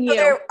for being so you.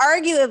 They're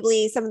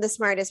arguably some of the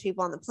smartest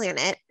people on the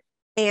planet.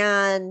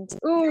 And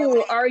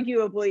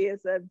arguably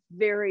is a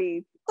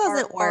very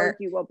doesn't work.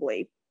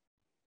 Arguably.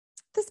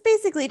 This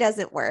basically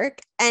doesn't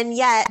work. And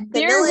yet the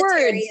Their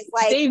military words, is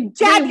like,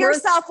 jab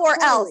yourself or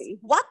poorly. else.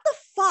 What the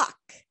fuck?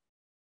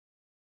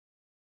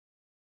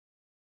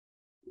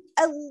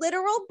 A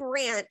literal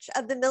branch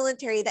of the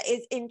military that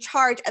is in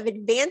charge of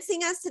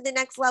advancing us to the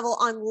next level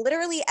on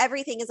literally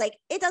everything is like,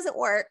 it doesn't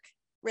work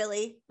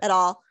really at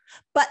all.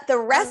 But the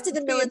rest of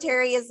the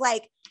military is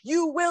like,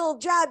 you will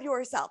jab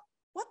yourself.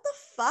 What the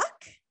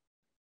fuck?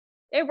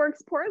 It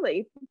works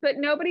poorly, but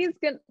nobody's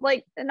gonna,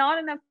 like, not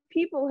enough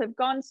people have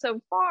gone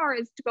so far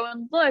as to go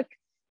and look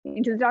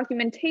into the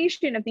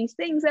documentation of these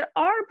things that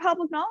are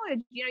public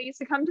knowledge. You know, you used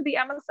to come to the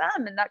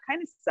MSM, and that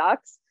kind of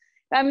sucks.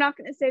 I'm not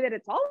going to say that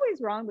it's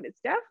always wrong, but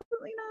it's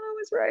definitely not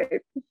always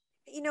right.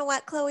 You know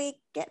what, Chloe?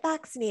 Get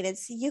vaccinated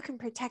so you can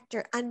protect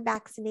your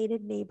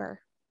unvaccinated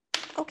neighbor.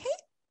 Okay?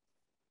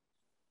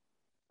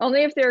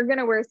 Only if they're going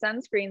to wear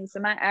sunscreen so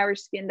my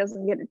Irish skin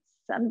doesn't get its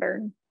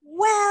sunburn.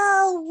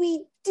 Well,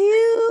 we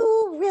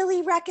do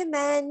really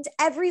recommend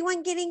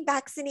everyone getting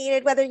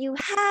vaccinated, whether you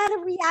had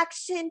a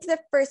reaction to the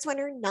first one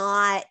or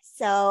not.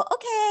 So,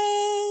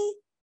 okay.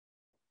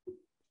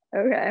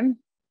 Okay.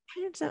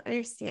 I don't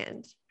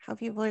understand how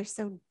people are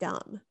so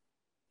dumb.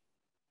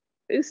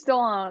 Boost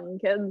along,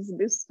 kids.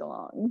 Boost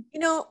along. You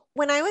know,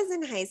 when I was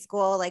in high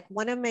school, like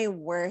one of my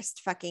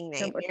worst fucking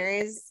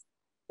nightmares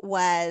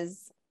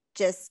was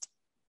just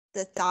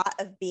the thought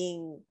of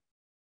being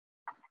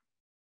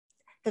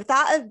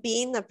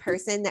the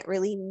person that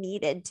really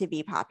needed to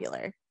be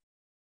popular.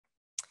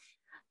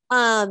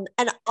 And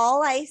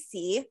all I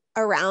see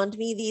around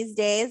me these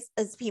days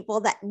is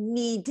people that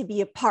need to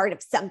be a part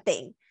of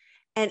something.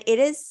 And it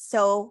is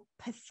so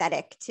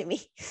pathetic to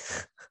me.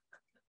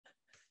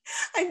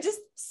 I'm just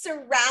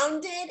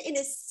surrounded in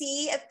a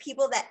sea of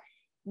people that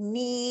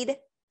need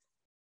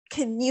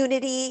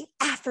community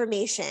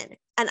affirmation.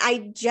 And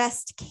I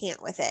just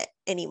can't with it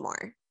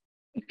anymore.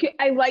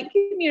 I like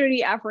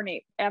community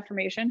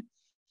affirmation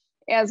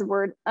as a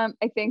word. I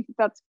think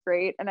that's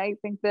great. And I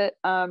think that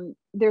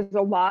there's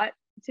a lot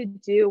to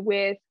do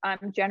with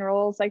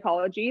general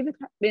psychology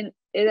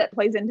that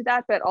plays into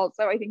that. But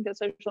also I think that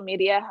social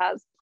media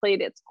has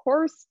played its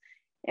course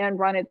and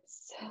run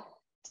its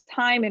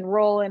time and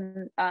role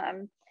in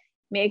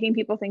making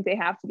people think they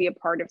have to be a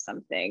part of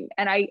something.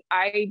 And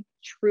I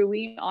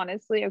truly,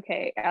 honestly,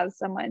 okay, as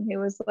someone who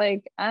was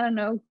like, I don't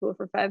know, cool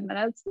for 5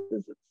 minutes,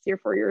 it's your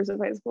 4 years of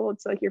high school,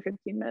 it's like your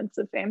 15 minutes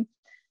of fame.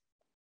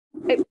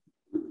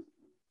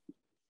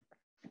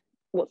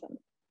 Listen,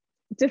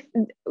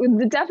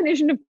 the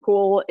definition of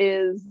cool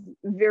is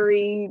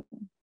very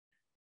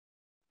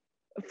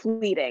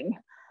fleeting.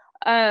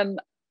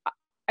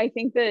 I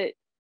think that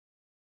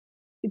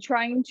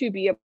trying to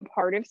be a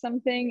part of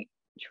something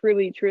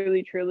truly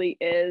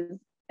is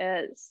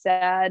a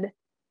sad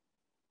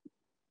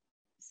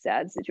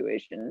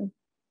situation.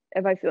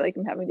 If I feel like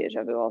I'm having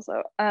deja vu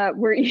also,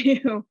 where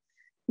you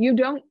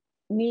don't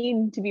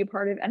need to be a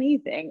part of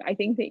anything. I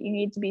think that you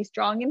need to be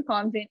strong and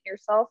confident in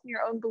yourself and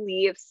your own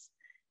beliefs,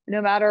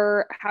 no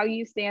matter how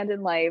you stand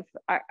in life.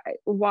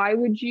 Why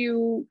would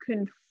you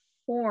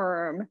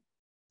conform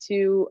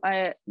to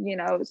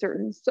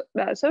certain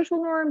social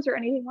norms or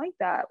anything like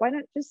that? Why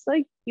not just,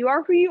 like, you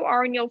are who you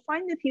are, and you'll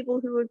find the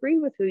people who agree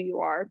with who you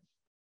are.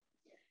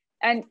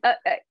 And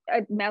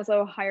a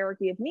Maslow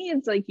hierarchy of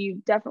needs, like,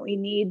 you definitely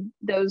need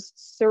those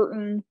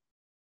certain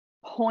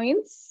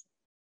points,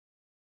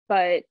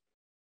 but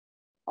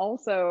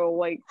also,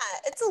 like,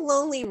 it's a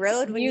lonely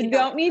road when you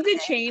don't need to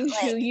change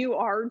who you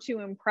are to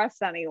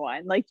impress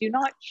anyone. Like, do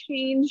not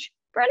change.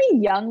 For any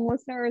young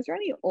listeners or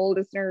any old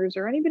listeners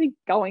or anybody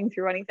going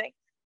through anything,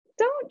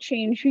 don't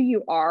change who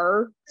you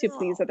are to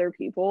please other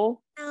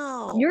people.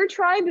 No. Your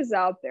tribe is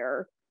out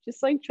there.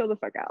 Just, like, chill the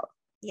fuck out.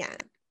 Yeah.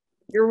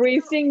 You're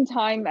wasting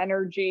time,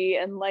 energy,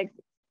 and, like,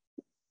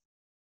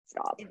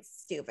 stop. It's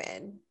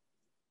stupid.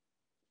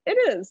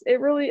 It is. It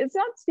really, it's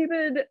not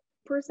stupid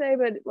per se,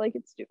 but, like,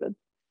 it's stupid.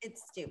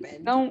 It's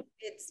stupid.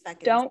 It's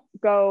fucking don't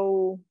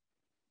go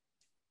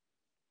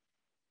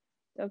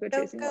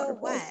chasing waterfalls.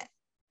 What?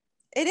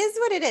 It is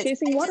what it is.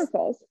 Chasing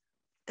waterfalls.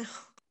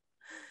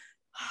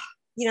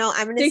 You know,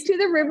 I'm gonna stick to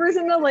the rivers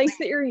and the lakes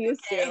that you're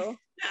used to.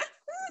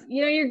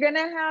 You know, you're gonna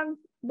have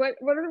what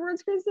are the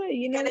words Chris say?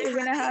 You know, you're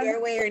gonna have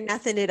your way or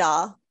nothing at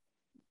all.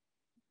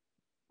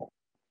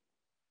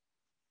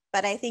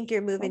 But I think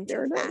you're moving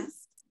too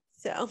fast.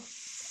 So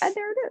and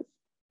there it is.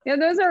 You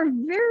know, those are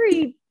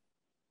very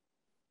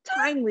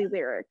timely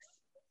lyrics.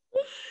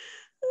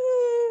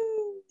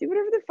 Do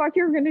whatever the fuck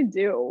you're gonna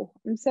do.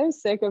 I'm so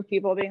sick of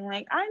people being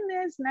like, I'm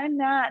this and I'm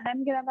that and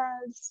I'm gonna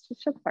just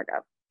shut the fuck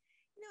up.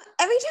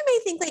 Every time I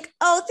think, like,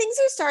 oh, things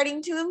are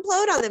starting to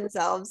implode on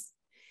themselves,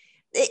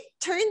 it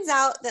turns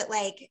out that,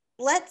 like,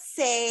 let's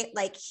say,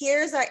 like,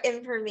 here's our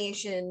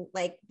information,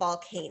 like,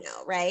 volcano,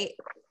 right?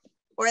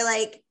 Or,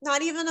 like,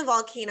 not even a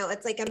volcano,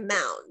 it's like a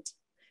mound,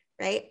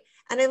 right?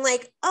 And I'm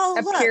like, oh,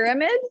 a look.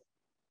 pyramid?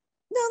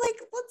 No,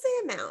 like, let's say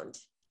a mound.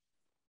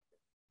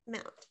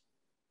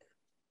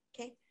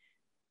 Okay.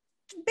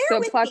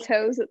 So it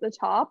plateaus at the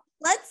top.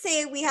 Let's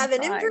say we have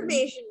an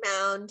information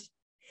mound,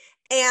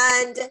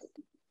 and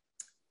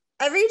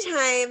every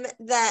time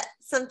that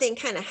something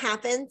kind of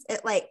happens,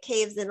 it like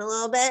caves in a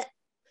little bit,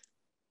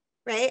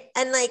 right?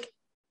 And like,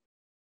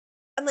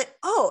 I'm like,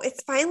 oh,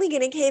 it's finally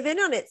going to cave in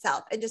on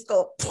itself and just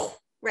go,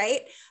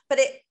 right? But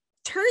it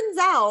turns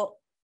out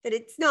that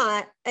it's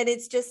not. And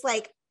it's just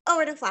like, oh,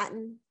 we're going to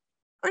flatten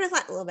a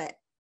little bit.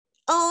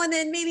 Oh, and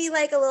then maybe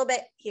like a little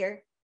bit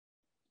here.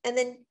 And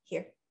then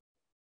here.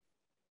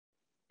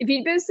 If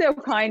you'd been so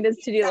kind as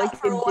to do like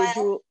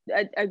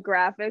a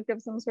graphic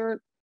of some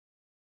sort.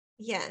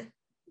 Yeah.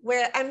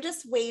 Where I'm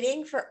just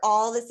waiting for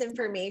all this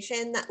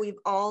information that we've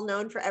all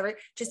known forever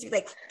just to be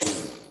like,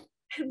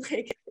 and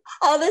like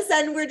all of a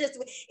sudden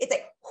it's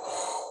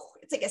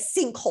like a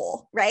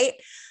sinkhole, right?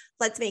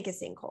 Let's make a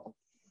sinkhole.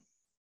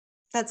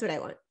 That's what I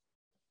want.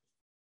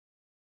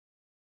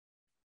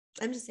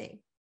 I'm just saying.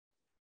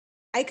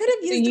 I could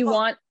have used. So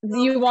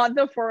you want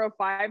the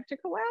 405 to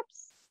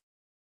collapse?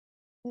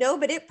 No,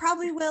 but it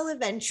probably will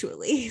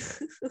eventually.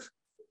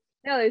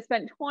 No, they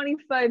spent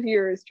 25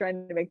 years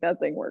trying to make that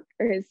thing work.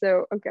 Okay,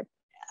 so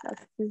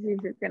that's if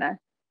you're gonna,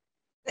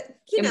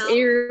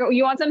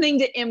 you want something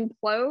to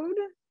implode.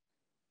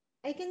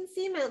 I can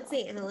see Mount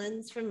St.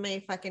 Helens from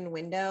my fucking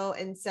window,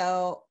 and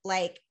so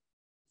like,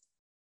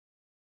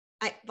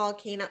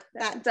 volcano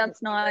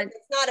that's not, it's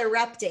not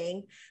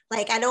erupting.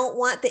 Like, I don't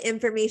want the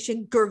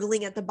information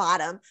gurgling at the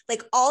bottom.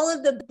 Like, all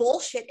of the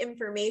bullshit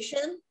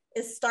information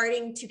is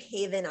starting to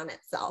cave in on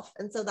itself,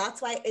 and so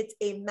that's why it's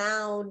a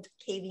mound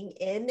caving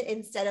in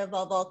instead of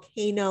a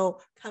volcano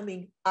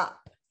coming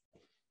up,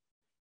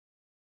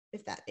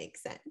 if that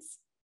makes sense.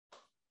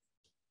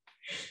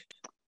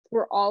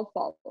 We're all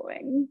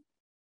following.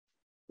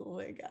 Oh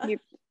my god. You're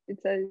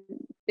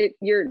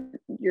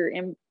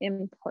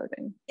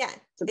imploding. Yeah,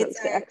 it's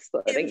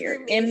exploding.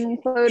 You're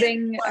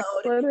imploding,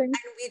 exploding, and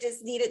we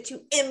just need it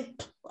to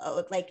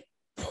implode, like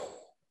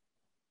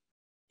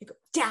you go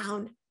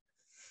down.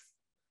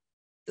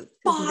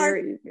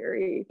 Very,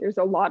 very. There's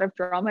a lot of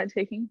drama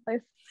taking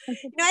place.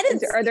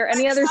 Are there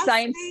any other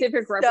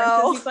scientific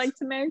references you'd like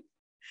to make?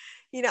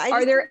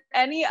 Are there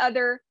any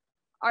other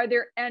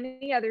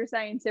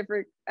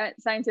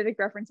scientific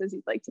references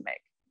you'd like to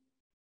make?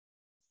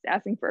 Just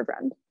asking for a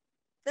friend.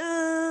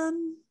 No,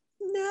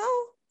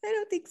 I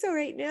don't think so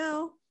right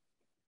now.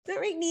 Not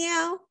right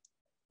now.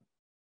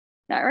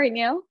 Not right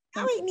now.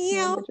 Not right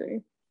now.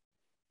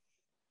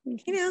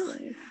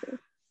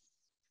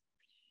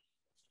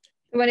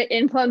 When it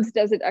implodes,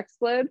 does it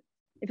explode?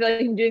 I feel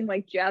like I'm doing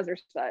like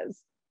jazzercise.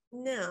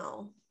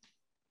 No.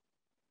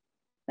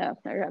 No.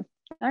 Okay.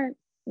 All right.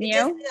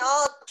 It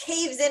all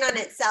caves in on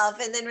itself,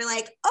 and then we're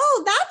like,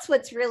 oh, that's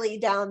what's really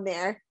down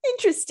there.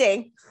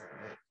 Interesting.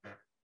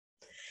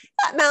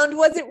 That mound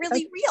wasn't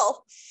really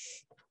real.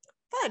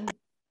 Fun.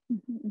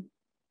 Mm-hmm.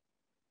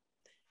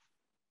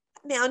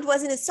 That mound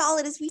wasn't as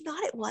solid as we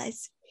thought it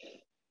was.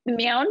 The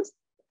mound?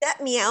 That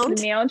mound.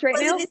 The mound right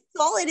now? Wasn't as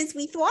solid as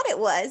we thought it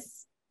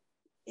was.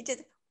 It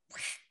just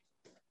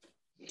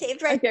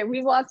caved right. Okay,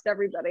 we've lost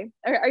everybody.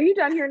 Are you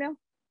done here now?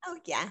 Oh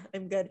yeah,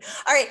 I'm good.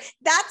 All right,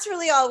 that's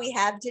really all we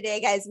have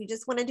today, guys. We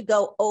just wanted to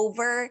go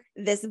over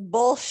this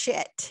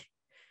bullshit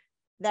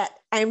that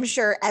I'm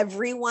sure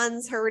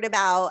everyone's heard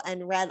about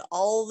and read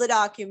all the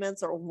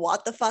documents or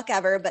what the fuck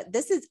ever, but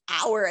this is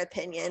our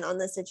opinion on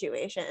the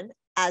situation,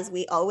 as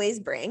we always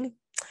bring.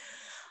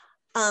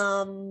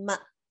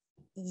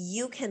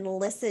 You can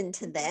listen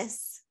to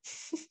this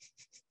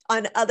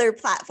on other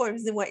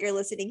platforms than what you're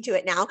listening to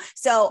it now.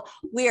 So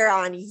we are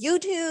on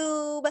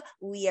YouTube,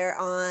 we are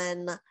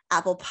on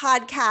Apple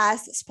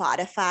Podcasts,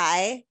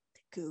 Spotify,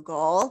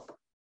 Google,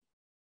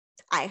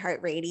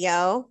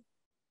 iHeartRadio,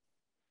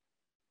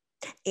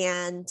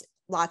 and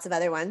lots of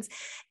other ones.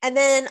 And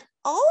then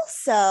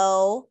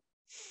also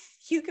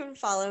you can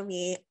follow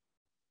me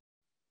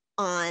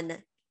on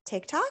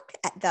TikTok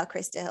at the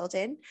Krista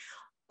Hilton,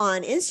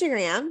 on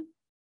Instagram,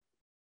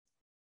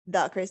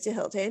 the Krista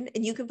Hilton,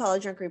 and you can follow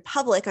Drunk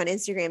Republic on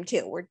Instagram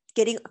too. We're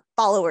getting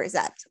followers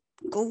up.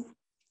 Go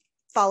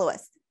follow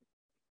us.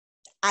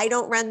 I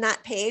don't run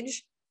that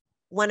page.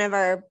 One of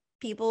our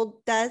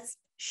people does.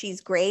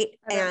 She's great.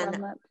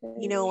 And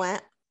you know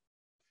what?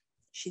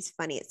 She's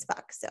funny as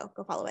fuck. So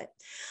go follow it.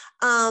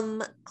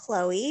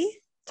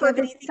 Chloe,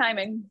 perfect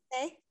timing.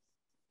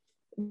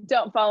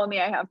 Don't follow me.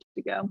 I have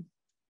to go.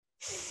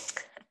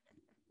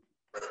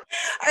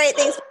 All right.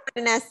 Thanks for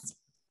joining us.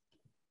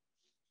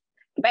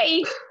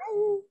 Bye.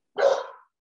 Bye.